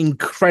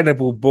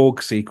 incredible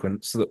Borg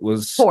sequence that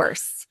was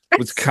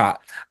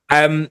cut.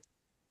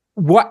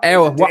 What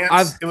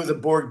else? It was a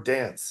Borg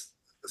dance.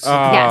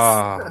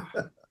 Yes.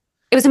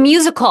 It was a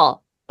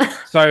musical.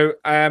 So,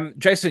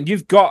 Jason,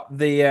 you've got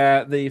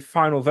the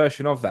final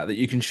version of that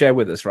you can share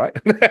with us, right?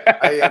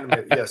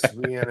 Yes,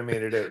 we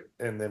animated it,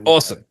 and then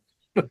awesome.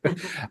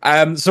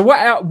 So,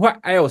 what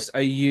else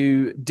are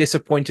you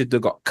disappointed that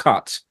got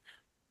cut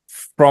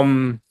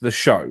from the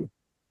show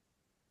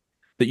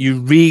that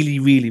you really,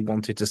 really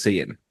wanted to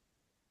see in?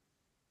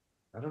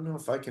 I don't know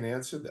if I can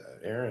answer that.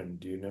 Erin,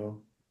 do you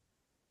know?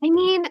 I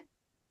mean,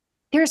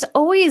 there's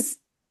always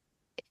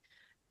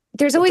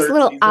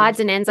little odds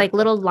and ends, like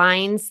little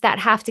lines that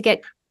have to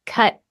get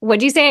cut.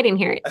 What'd you say? I didn't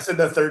hear it. I said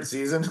the 3rd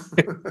season.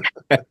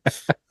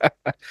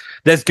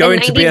 There's going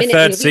to be a 90-minute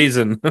third movie.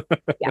 season.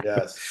 Yeah.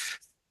 Yes.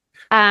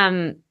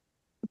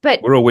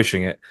 But We're all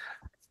wishing it.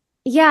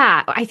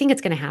 yeah, I think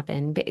it's going to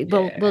happen.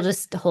 We'll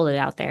just hold it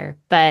out there.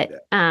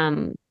 But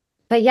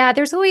yeah,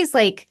 there's always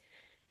like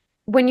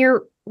when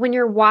you're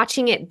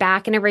watching it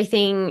back and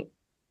everything,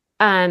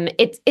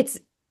 it's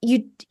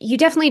you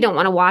definitely don't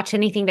want to watch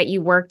anything that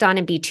you worked on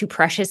and be too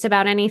precious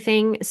about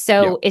anything.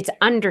 So it's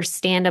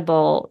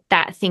understandable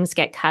that things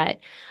get cut.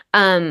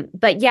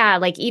 But yeah,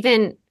 like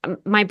even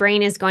my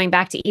brain is going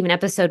back to even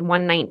episode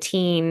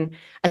 119.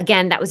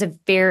 Again, that was a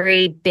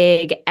very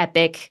big,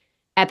 epic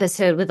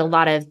episode with a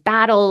lot of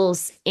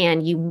battles,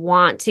 and you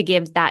want to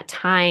give that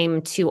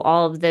time to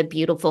all of the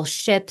beautiful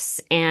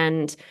ships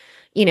and,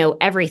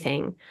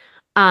 everything.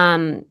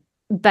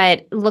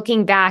 But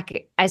looking back,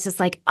 I was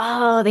just like,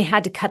 oh, they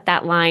had to cut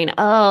that line.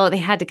 Oh, they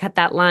had to cut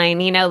that line,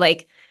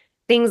 like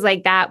things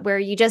like that, where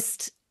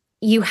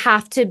you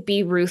have to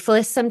be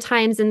ruthless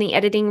sometimes in the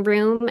editing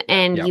room.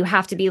 And you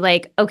have to be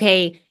like,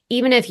 okay,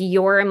 even if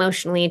you're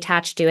emotionally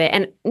attached to it,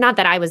 and not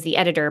that I was the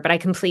editor, but I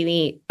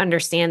completely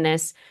understand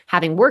this,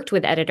 having worked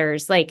with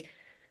editors, like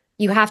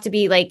you have to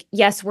be like,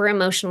 yes, we're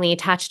emotionally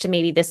attached to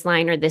maybe this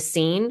line or this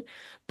scene,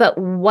 but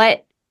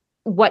what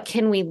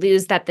can we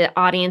lose that the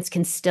audience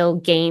can still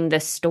gain the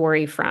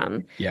story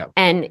from? Yeah.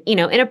 And, in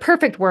a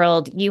perfect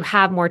world, you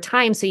have more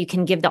time so you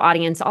can give the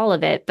audience all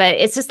of it. But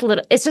it's just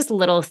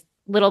little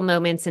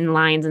moments and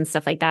lines and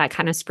stuff like that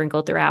kind of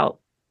sprinkled throughout.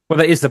 Well,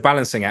 that is the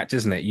balancing act,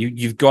 isn't it?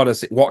 You've got to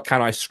see what can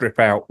I strip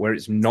out where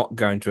it's not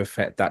going to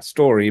affect that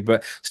story,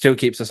 but still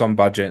keeps us on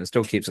budget and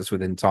still keeps us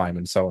within time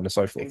and so on and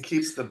so forth. And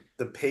keeps the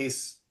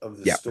pace of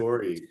the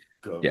story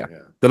going. Yeah.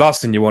 The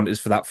last thing you want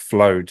is for that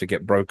flow to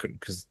get broken,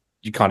 because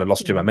you kind of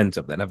lost your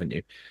momentum then, haven't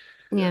you?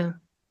 Yeah.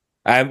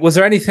 Was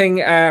there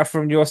anything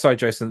from your side,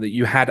 Jason, that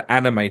you had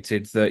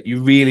animated that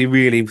you really,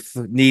 really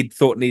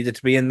thought needed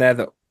to be in there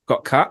that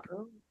got cut?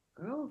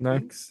 I don't No?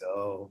 think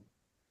so.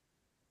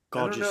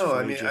 Gorgeous. I don't know.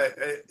 I mean,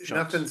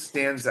 nothing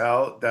stands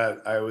out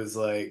that I was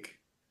like,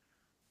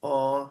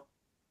 oh,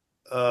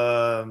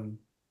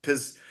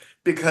 because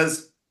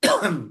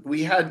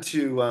we had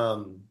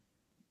to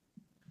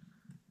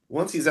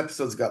once these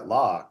episodes got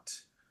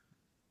locked,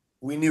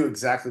 we knew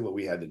exactly what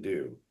we had to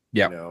do.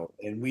 Yeah.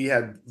 And we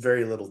had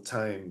very little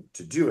time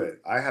to do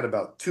it. I had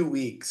about 2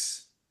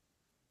 weeks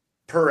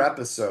per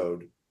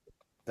episode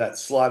that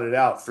slotted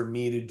out for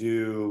me to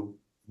do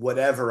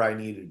whatever I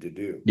needed to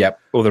do. Yep.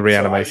 All the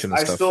reanimation so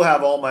and stuff. I still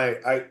have all my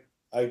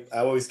I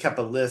always kept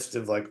a list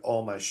of like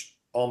all my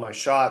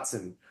shots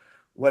and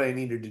what I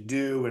needed to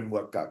do and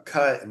what got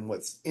cut and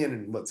what's in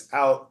and what's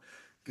out,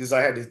 because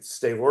I had to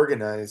stay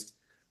organized.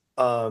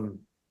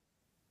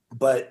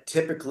 But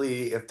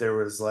typically if there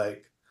was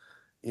like,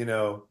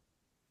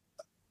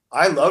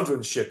 I loved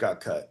when shit got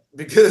cut,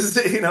 because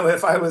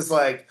if I was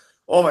like,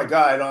 oh my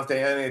God, I don't have to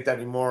animate that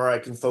anymore, I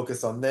can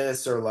focus on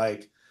this, or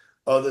like,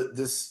 oh,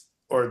 this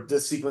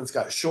sequence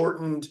got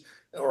shortened,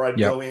 or I'd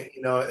go in,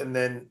 and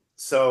then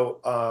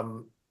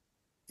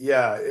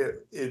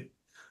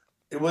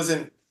it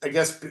wasn't, I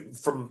guess,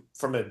 from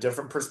a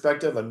different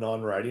perspective, a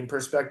non-writing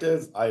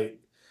perspective,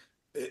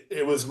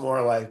 it was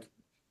more like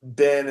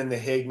Ben and the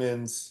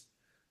Higmans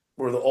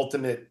were the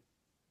ultimate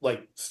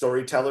like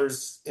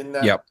storytellers in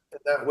that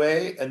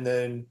way, and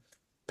then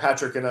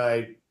Patrick and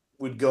I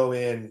would go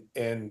in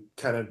and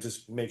kind of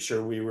just make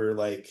sure we were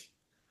like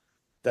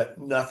that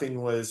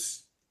nothing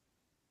was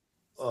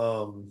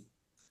not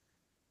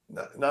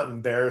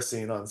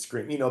embarrassing on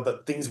screen,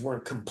 but things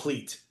weren't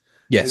complete.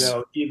 Yes.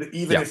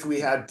 Even if we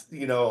had,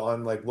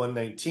 on like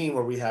 119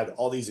 where we had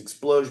all these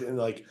explosions and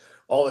like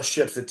all the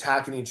ships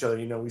attacking each other,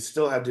 we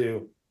still had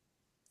to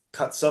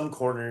cut some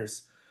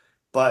corners,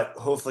 but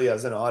hopefully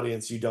as an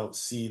audience you don't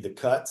see the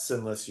cuts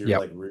unless you're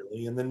like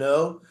really in the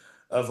know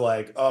of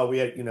like, oh, we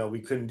had, we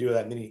couldn't do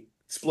that many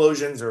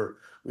explosions, or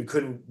we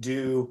couldn't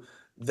do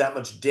that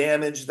much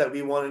damage that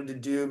we wanted to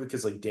do,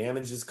 because like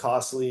damage is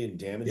costly and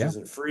damage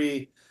isn't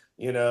free,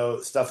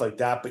 stuff like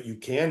that, but you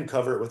can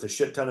cover it with a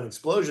shit ton of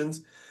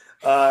explosions,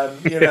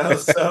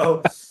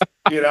 so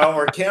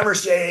or camera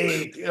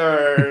shake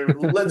or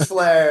lens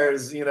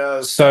flares,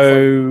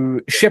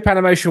 So ship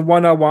animation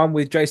 101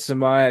 with Jason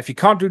Meier. If you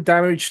can't do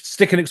damage,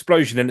 stick an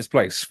explosion in its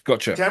place.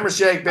 Gotcha. Camera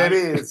shake, baby.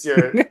 It's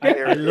your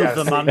I love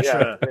the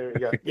mantra. There we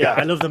go.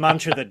 I love the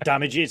mantra that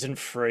damage isn't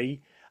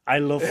free. I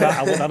love that.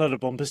 I want that on a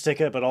bumper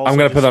sticker, but also I'm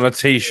going to put on a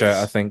t-shirt,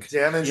 I think.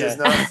 Damage is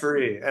not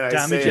free. And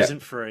damage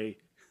isn't free.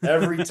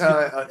 Every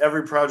time, on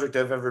every project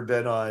I've ever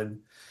been on,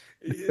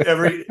 you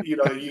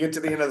get to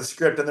the end of the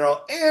script and they're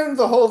all, and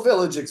the whole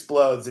village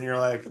explodes, and you're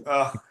like,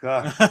 oh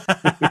God.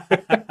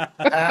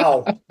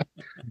 How?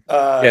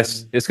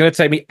 Yes, it's going to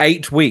take me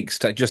 8 weeks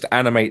to just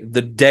animate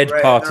the dead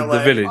part of the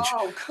village.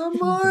 Oh,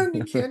 come on.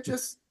 You can't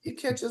just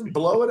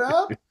blow it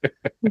up.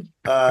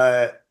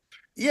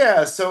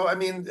 So I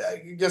mean,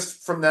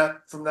 just from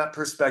that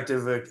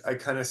perspective, I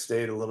kind of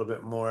stayed a little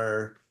bit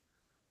more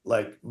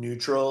like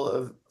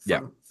neutral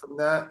from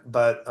that,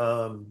 but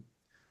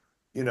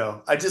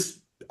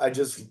I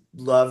just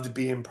loved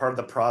being part of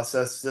the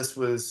process. This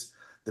was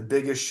the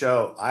biggest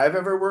show I've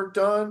ever worked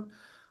on.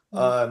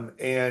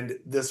 And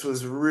this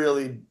was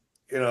really,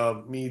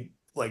 me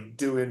like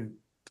doing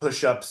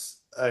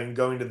push-ups and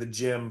going to the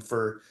gym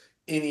for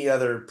any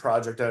other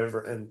project I've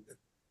ever, and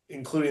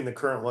including the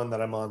current one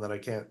that I'm on that I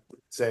can't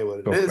say what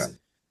it is,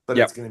 but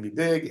it's going to be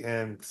big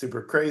and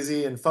super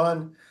crazy and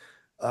fun.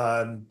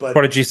 But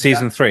Prodigy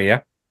season 3,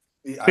 yeah?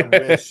 I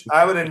wish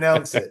I would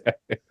announce it.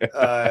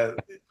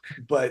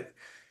 But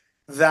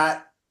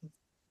that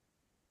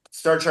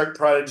Star Trek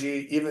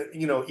Prodigy,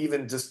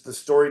 even just the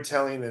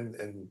storytelling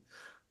and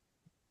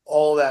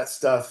all that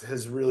stuff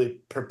has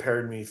really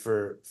prepared me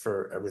for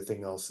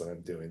everything else that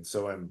I'm doing.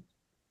 So I'm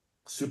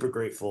super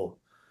grateful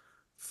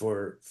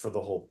for the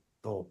whole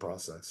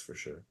process, for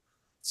sure.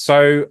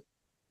 So,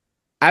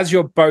 as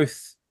you're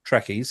both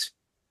Trekkies,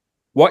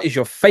 what is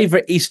your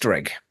favorite Easter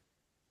egg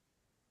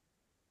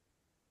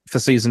for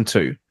season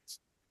 2?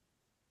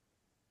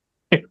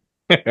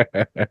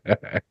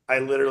 I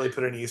literally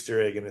put an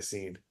Easter egg in a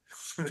scene.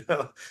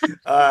 No.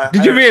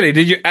 Did you really?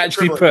 Did you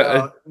actually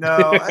put?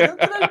 No.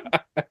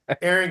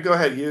 Erin, go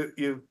ahead.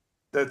 You.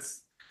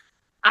 That's.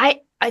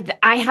 I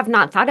have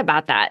not thought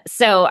about that,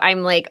 so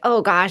I'm like,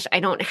 oh gosh, I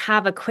don't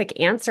have a quick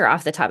answer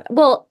off the top.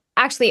 Well,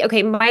 actually,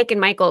 okay, Mike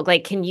and Michael,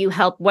 like, can you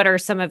help? What are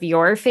some of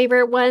your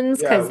favorite ones?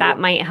 Because that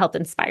might help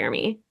inspire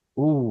me.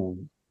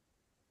 Ooh.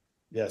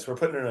 Yes, we're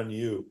putting it on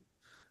you.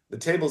 The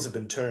tables have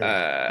been turned.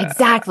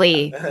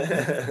 Exactly.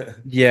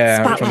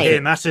 Yeah.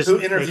 Spotlight. Masters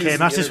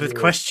with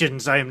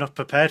questions. I am not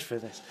prepared for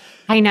this.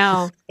 I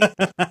know.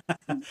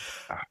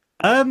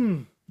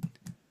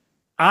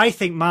 I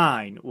think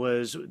mine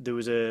was there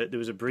was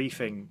a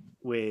briefing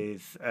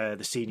with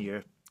the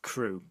senior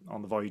crew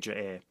on the Voyager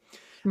A,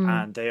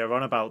 and they are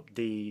on about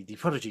the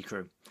Prodigy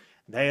crew.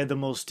 They are the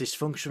most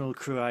dysfunctional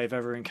crew I have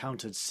ever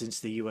encountered since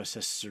the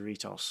USS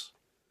Cerritos.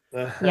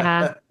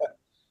 Yeah.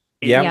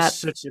 It was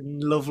such a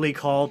lovely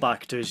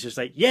callback to it's just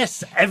like,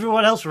 yes,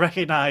 everyone else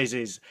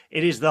recognizes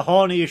it is the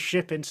horniest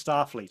ship in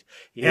Starfleet.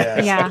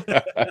 Yeah.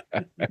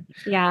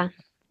 Yeah.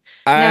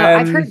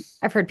 No,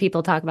 I've heard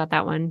people talk about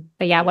that one.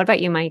 But yeah, what about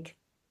you, Mike?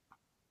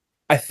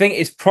 I think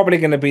it's probably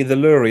going to be the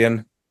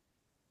Lurian.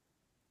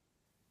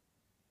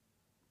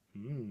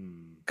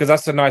 Because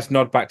that's a nice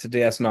nod back to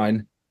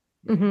DS9.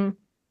 Mm-hmm.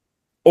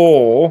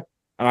 Or,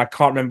 and I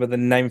can't remember the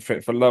name for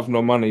it for love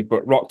nor money,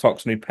 but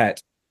Rok-Tok's new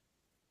pet.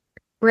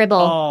 Ribble.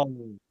 Oh,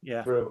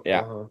 yeah.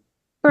 Yeah. Ribble.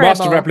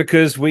 Master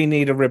replicas, we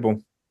need a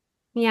Ribble.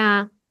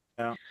 Yeah.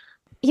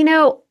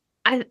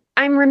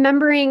 I'm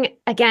remembering,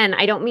 again,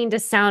 I don't mean to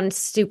sound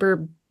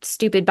super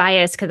stupid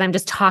biased because I'm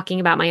just talking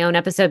about my own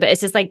episode, but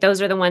it's just like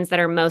those are the ones that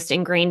are most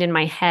ingrained in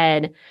my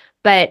head.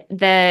 But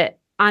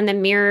on the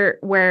mirror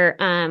where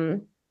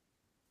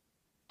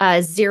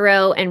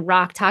Zero and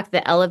Rok-Tok,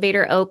 the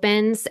elevator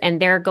opens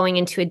and they're going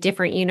into a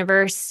different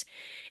universe.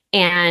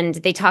 And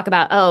they talk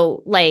about,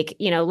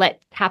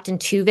 let Captain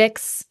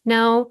Tuvix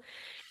know.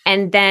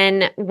 And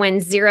then when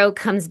Zero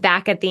comes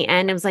back at the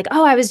end, I was like,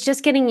 oh, I was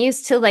just getting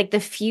used to like the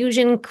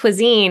fusion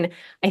cuisine.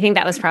 I think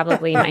that was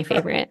probably my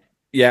favorite.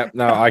 Yeah,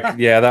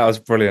 that was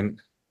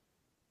brilliant.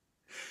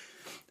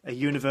 A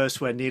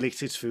universe where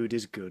Neelix's food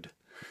is good.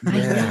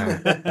 Yeah.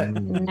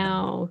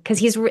 No, because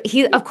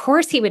he of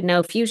course he would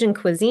know fusion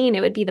cuisine. It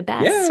would be the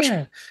best.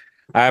 Yeah.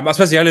 I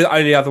suppose the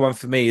only other one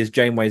for me is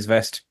Janeway's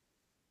vest.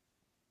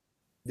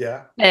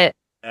 Yeah.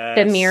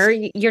 The mirror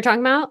you're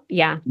talking about?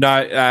 Yeah.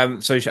 No,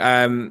 so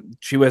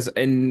she was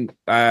in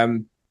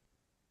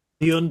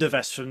the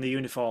undervest from the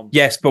uniform.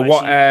 Yes, but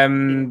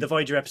the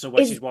Voyager episode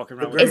where she's walking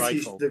around with a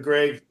rifle.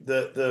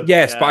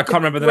 Yes, but I can't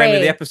remember the name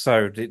of the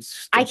episode.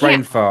 It's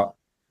brain fart.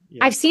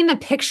 Yeah. I've seen the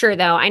picture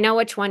though. I know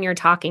which one you're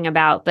talking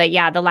about, but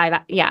yeah, the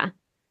live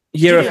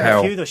Year of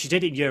Hell. Though. She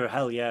did it in Year of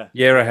Hell, yeah.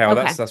 Year of Hell,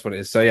 okay. that's what it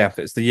is. So yeah,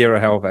 it's the Year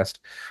of Hell vest.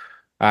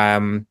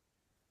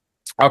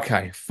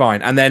 Okay,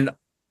 fine. And then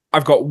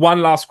I've got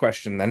one last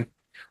question then.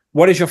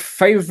 What is your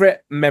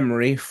favorite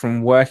memory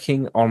from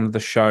working on the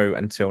show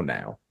until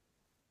now?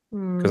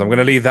 Because I'm going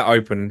to leave that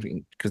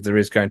open because there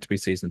is going to be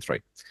season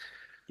 3.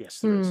 Yes,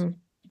 there is.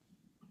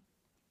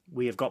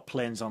 We have got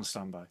planes on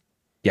standby.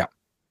 Yeah.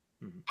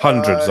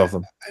 Hundreds of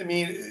them. I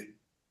mean,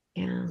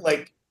 yeah.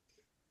 Like,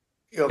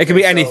 it could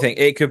be anything.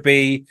 It could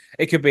be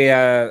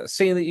a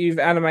scene that you've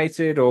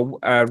animated or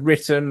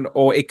written,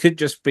 or it could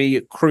just be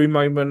crew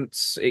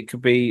moments. It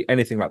could be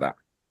anything like that.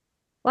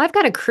 Well, I've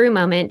got a crew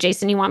moment.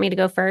 Jason, you want me to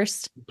go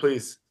first?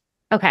 Please.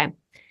 Okay.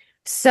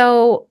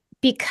 So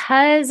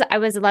because I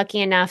was lucky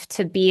enough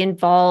to be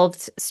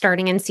involved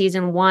starting in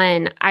season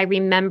 1, I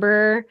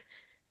remember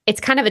it's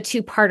kind of a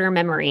 2-parter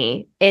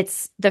memory.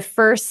 It's the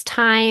first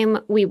time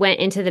we went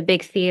into the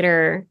big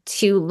theater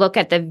to look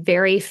at the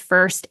very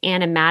first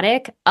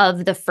animatic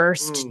of the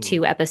first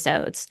 2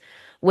 episodes,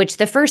 which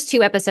the first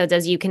 2 episodes,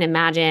 as you can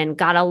imagine,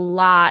 got a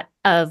lot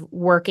of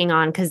working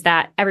on because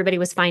that everybody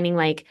was finding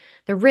like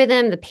the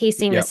rhythm, the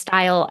pacing, the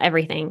style,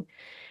 everything.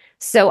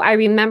 So I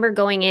remember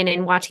going in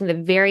and watching the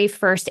very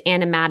first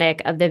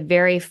animatic of the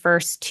very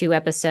first 2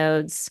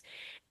 episodes,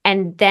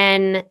 and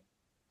then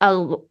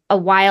a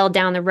while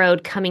down the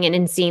road coming in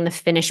and seeing the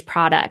finished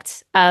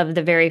product of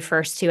the very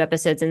first 2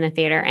 episodes in the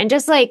theater, and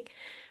just like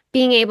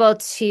being able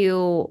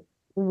to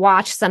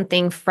watch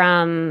something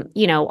from,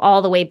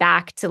 all the way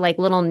back to like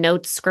little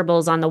notes,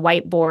 scribbles on the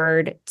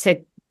whiteboard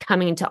to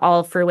coming to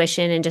all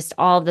fruition and just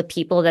all the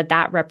people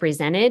that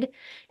represented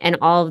and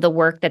all of the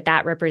work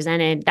that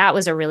represented. That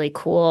was that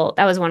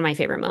was one of my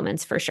favorite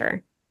moments for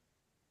sure.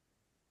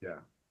 Yeah.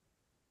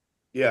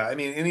 Yeah. I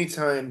mean,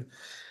 anytime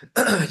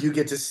you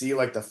get to see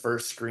like the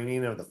first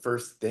screening of the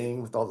first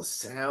thing with all the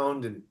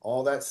sound and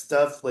all that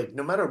stuff, like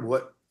no matter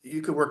what,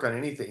 you could work on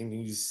anything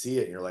and you see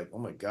it and you're like, oh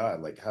my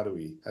God, like how do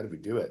we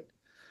do it?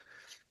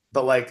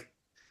 But like,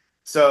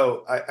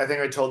 so I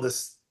think I told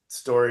this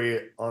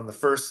story on the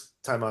first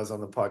time I was on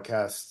the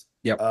podcast.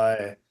 Yep.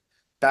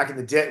 Back in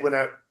the day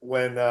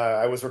when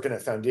I was working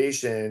at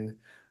Foundation,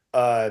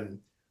 I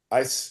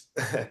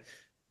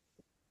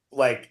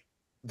like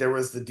there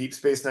was the Deep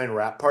Space Nine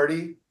wrap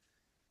party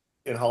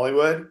in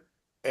Hollywood,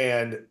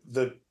 and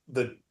the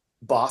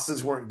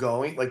bosses weren't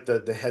going, like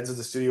the heads of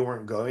the studio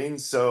weren't going,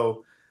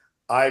 so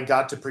I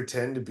got to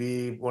pretend to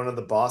be one of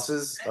the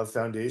bosses of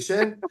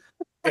Foundation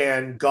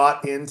and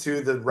got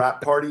into the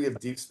wrap party of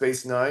Deep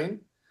Space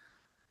Nine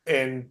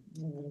and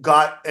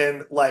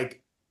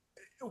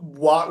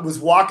was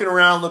walking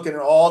around looking at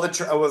all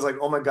I was like,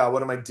 oh my God,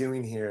 what am I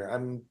doing here?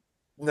 I'm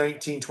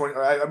 19, 20,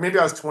 or maybe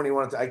I was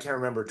 21. I can't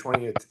remember,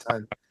 20 at the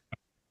time.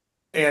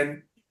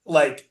 And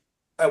like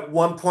at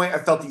one point I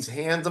felt these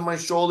hands on my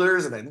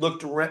shoulders and I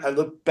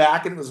looked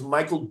back and it was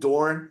Michael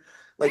Dorn,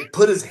 like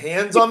put his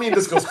hands on me and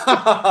just goes, ha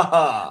ha ha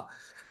ha.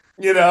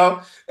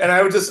 And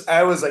I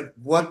was like,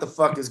 what the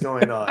fuck is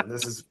going on?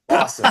 This is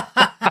awesome.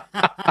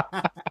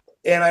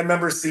 And I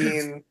remember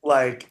seeing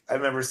like Odo.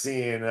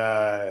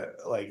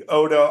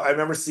 I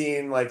remember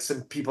seeing like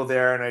some people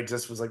there, and I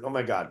just was like, oh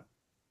my God.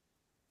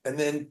 And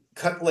then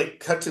cut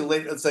to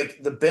later. It's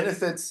like the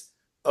benefits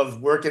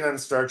of working on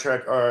Star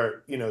Trek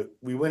are,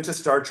 we went to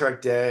Star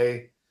Trek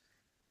Day,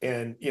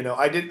 and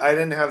I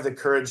didn't have the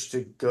courage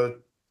to go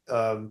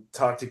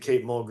talk to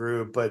Kate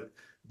Mulgrew, but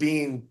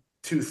being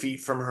 2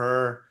 feet from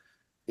her,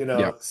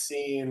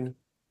 seeing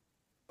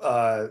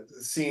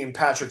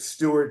Patrick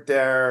Stewart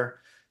there,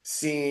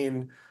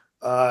 seeing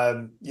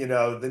the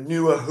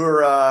new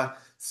Uhura,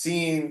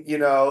 seeing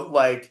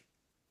like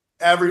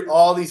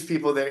all these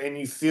people there, and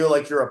you feel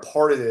like you're a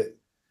part of it,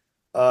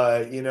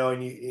 and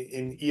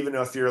even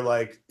if you're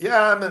like,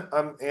 yeah,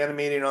 I'm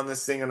animating on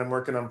this thing and I'm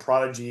working on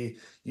Prodigy,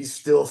 you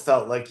still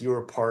felt like you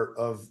were part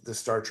of the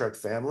Star Trek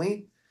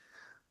family,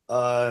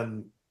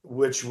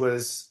 which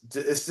was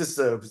it's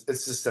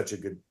just such a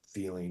good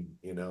feeling,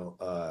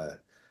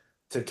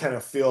 to kind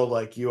of feel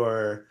like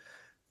you're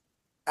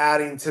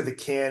adding to the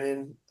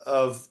canon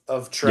of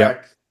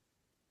Trek. Yep.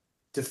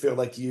 To feel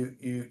like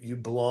you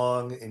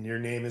belong and your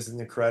name is in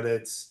the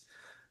credits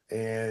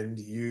and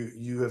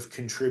you have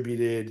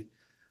contributed,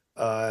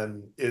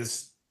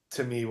 is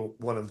to me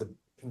one of the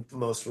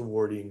most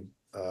rewarding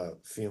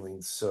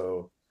feelings.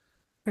 So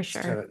for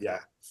sure,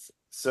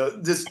 so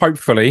this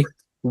hopefully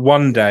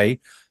one day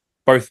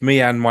both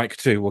me and Mike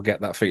too will get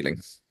that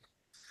feeling.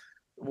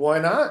 Why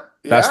not?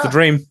 That's the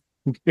dream.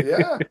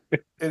 Yeah.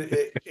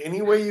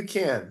 Any way you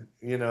can,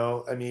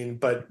 I mean,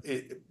 but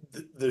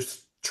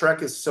there's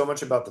Trek is so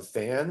much about the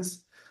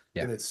fans,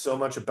 and it's so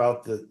much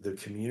about the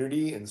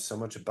community, and so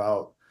much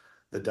about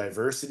the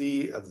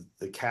diversity of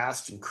the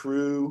cast and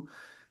crew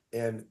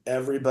and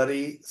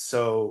everybody.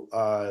 So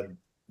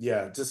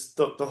just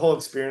the whole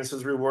experience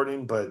was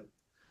rewarding, but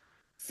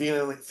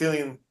feeling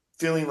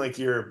like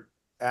you're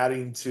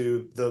adding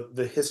to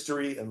the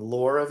history and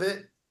lore of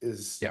it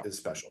is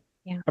special.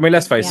 Yeah. I mean,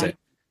 let's face it.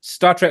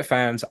 Star Trek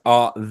fans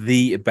are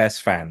the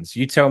best fans.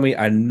 You tell me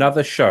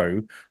another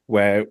show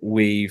where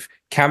we've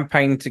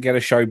campaigned to get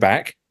a show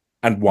back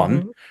and won.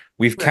 Mm-hmm.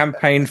 We've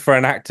campaigned for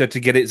an actor to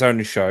get its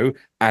own show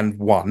and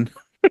won.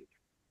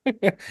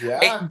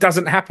 It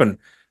doesn't happen.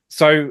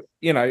 So,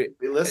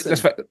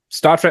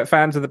 Star Trek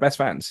fans are the best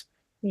fans.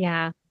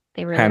 Yeah,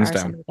 they really are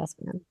some of the best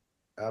fans.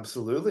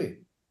 Absolutely.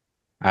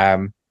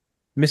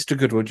 Mr.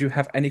 Goodwill, do you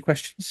have any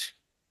questions?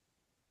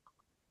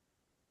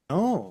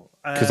 Oh.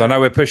 Because I know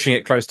we're pushing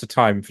it close to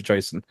time for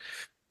Jason.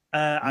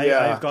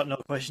 I've got no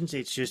questions.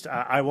 It's just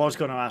I was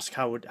going to ask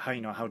how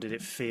did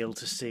it feel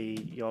to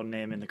see your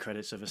name in the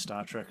credits of a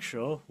Star Trek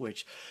show?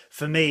 Which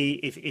for me,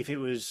 if it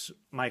was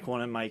Mike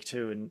 1 and Mike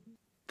 2 and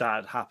that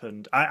had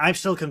happened, I'm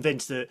still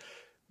convinced that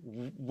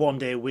one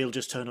day we'll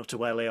just turn up to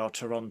LA or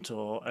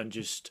Toronto and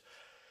just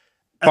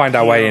find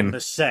our way in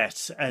the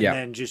set, and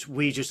then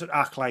we just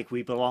act like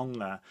we belong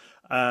there.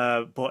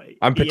 But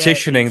I'm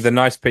petitioning the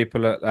nice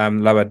people at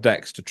Lower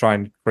Decks to try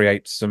and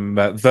create some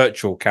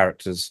virtual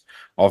characters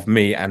of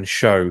me and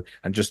show,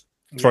 and just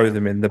throw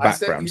them in the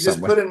background. You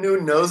just put a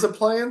new nose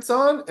appliance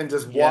on and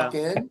just walk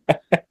in.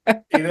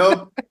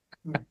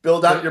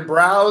 Build out your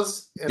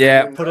brows.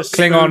 And put a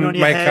Klingon on your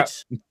makeup.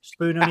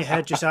 Spoon on your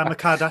head. Just I'm a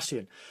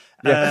Kardashian.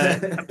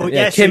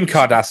 But Kim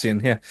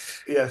Kardashian. Yeah.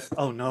 Yes.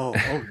 Oh no.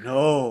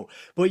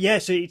 But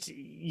so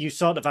you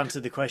sort of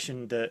answered the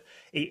question that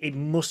it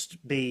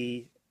must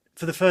be,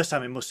 for the first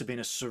time, it must have been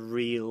a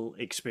surreal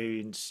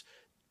experience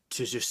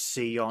to just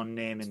see your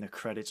name in the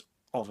credits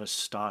of a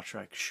Star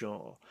Trek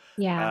show.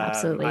 Yeah,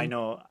 absolutely. I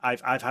know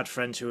I've had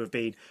friends who have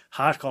been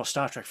hardcore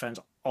Star Trek fans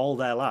all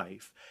their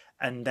life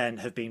and then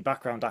have been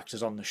background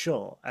actors on the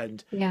show,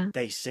 and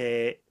they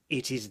say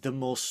it is the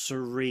most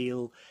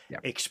surreal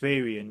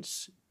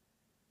experience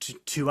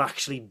to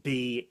actually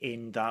be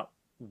in that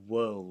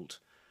world.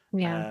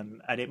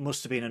 And it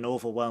must have been an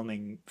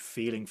overwhelming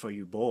feeling for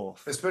you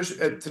both,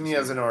 especially to me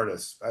as an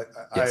artist.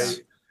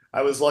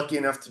 I was lucky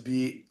enough to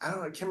be, I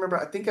can't remember,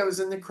 I think I was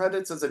in the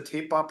credits as a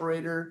tape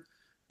operator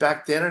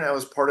back then, and I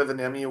was part of an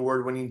Emmy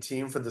Award winning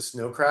team for the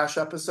Snow Crash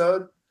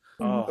episode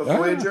of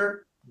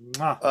Voyager.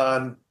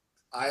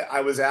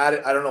 I was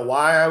added, I don't know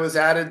why I was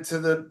added to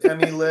the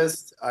Emmy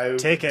list. I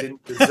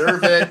didn't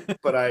deserve it,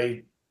 but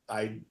I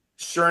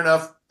sure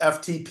enough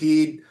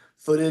FTP'd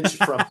footage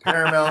from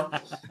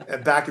Paramount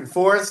and back and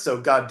forth.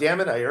 So God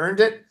damn it, I earned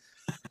it.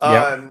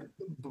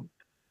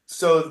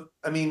 So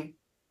I mean,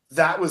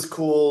 that was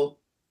cool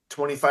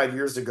 25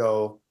 years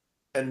ago,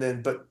 and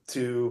then but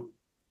to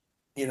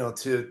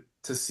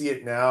see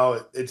it now,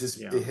 it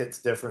just it hits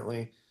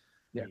differently.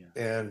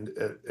 And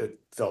it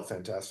felt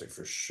fantastic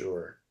for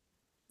sure.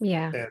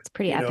 And, it's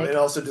pretty epic. And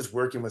also just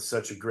working with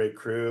such a great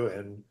crew,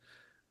 and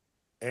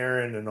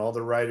Erin and all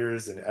the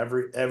writers and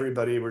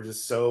everybody were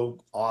just so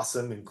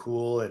awesome and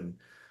cool, and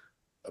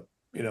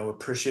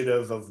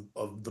appreciative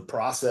of the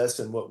process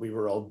and what we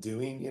were all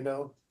doing,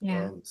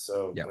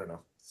 so I don't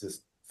know, it's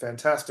just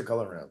fantastic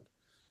all around.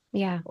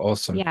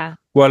 Awesome.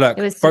 Well, look,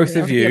 it was both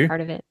of you,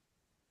 part of it.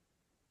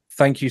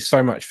 Thank you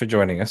so much for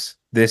joining us.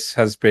 This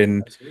has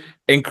been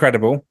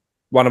incredible.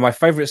 One of my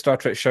favorite Star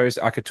Trek shows.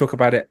 I could talk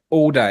about it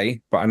all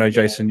day, but I know,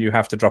 Jason, you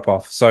have to drop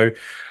off. So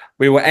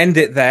we will end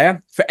it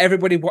there. For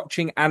everybody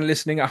watching and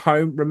listening at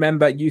home,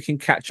 remember, you can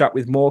catch up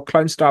with more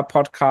Clonestar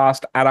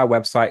podcast at our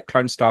website,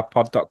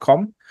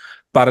 clonestarpod.com.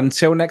 But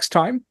until next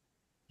time,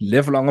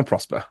 live long and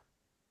prosper.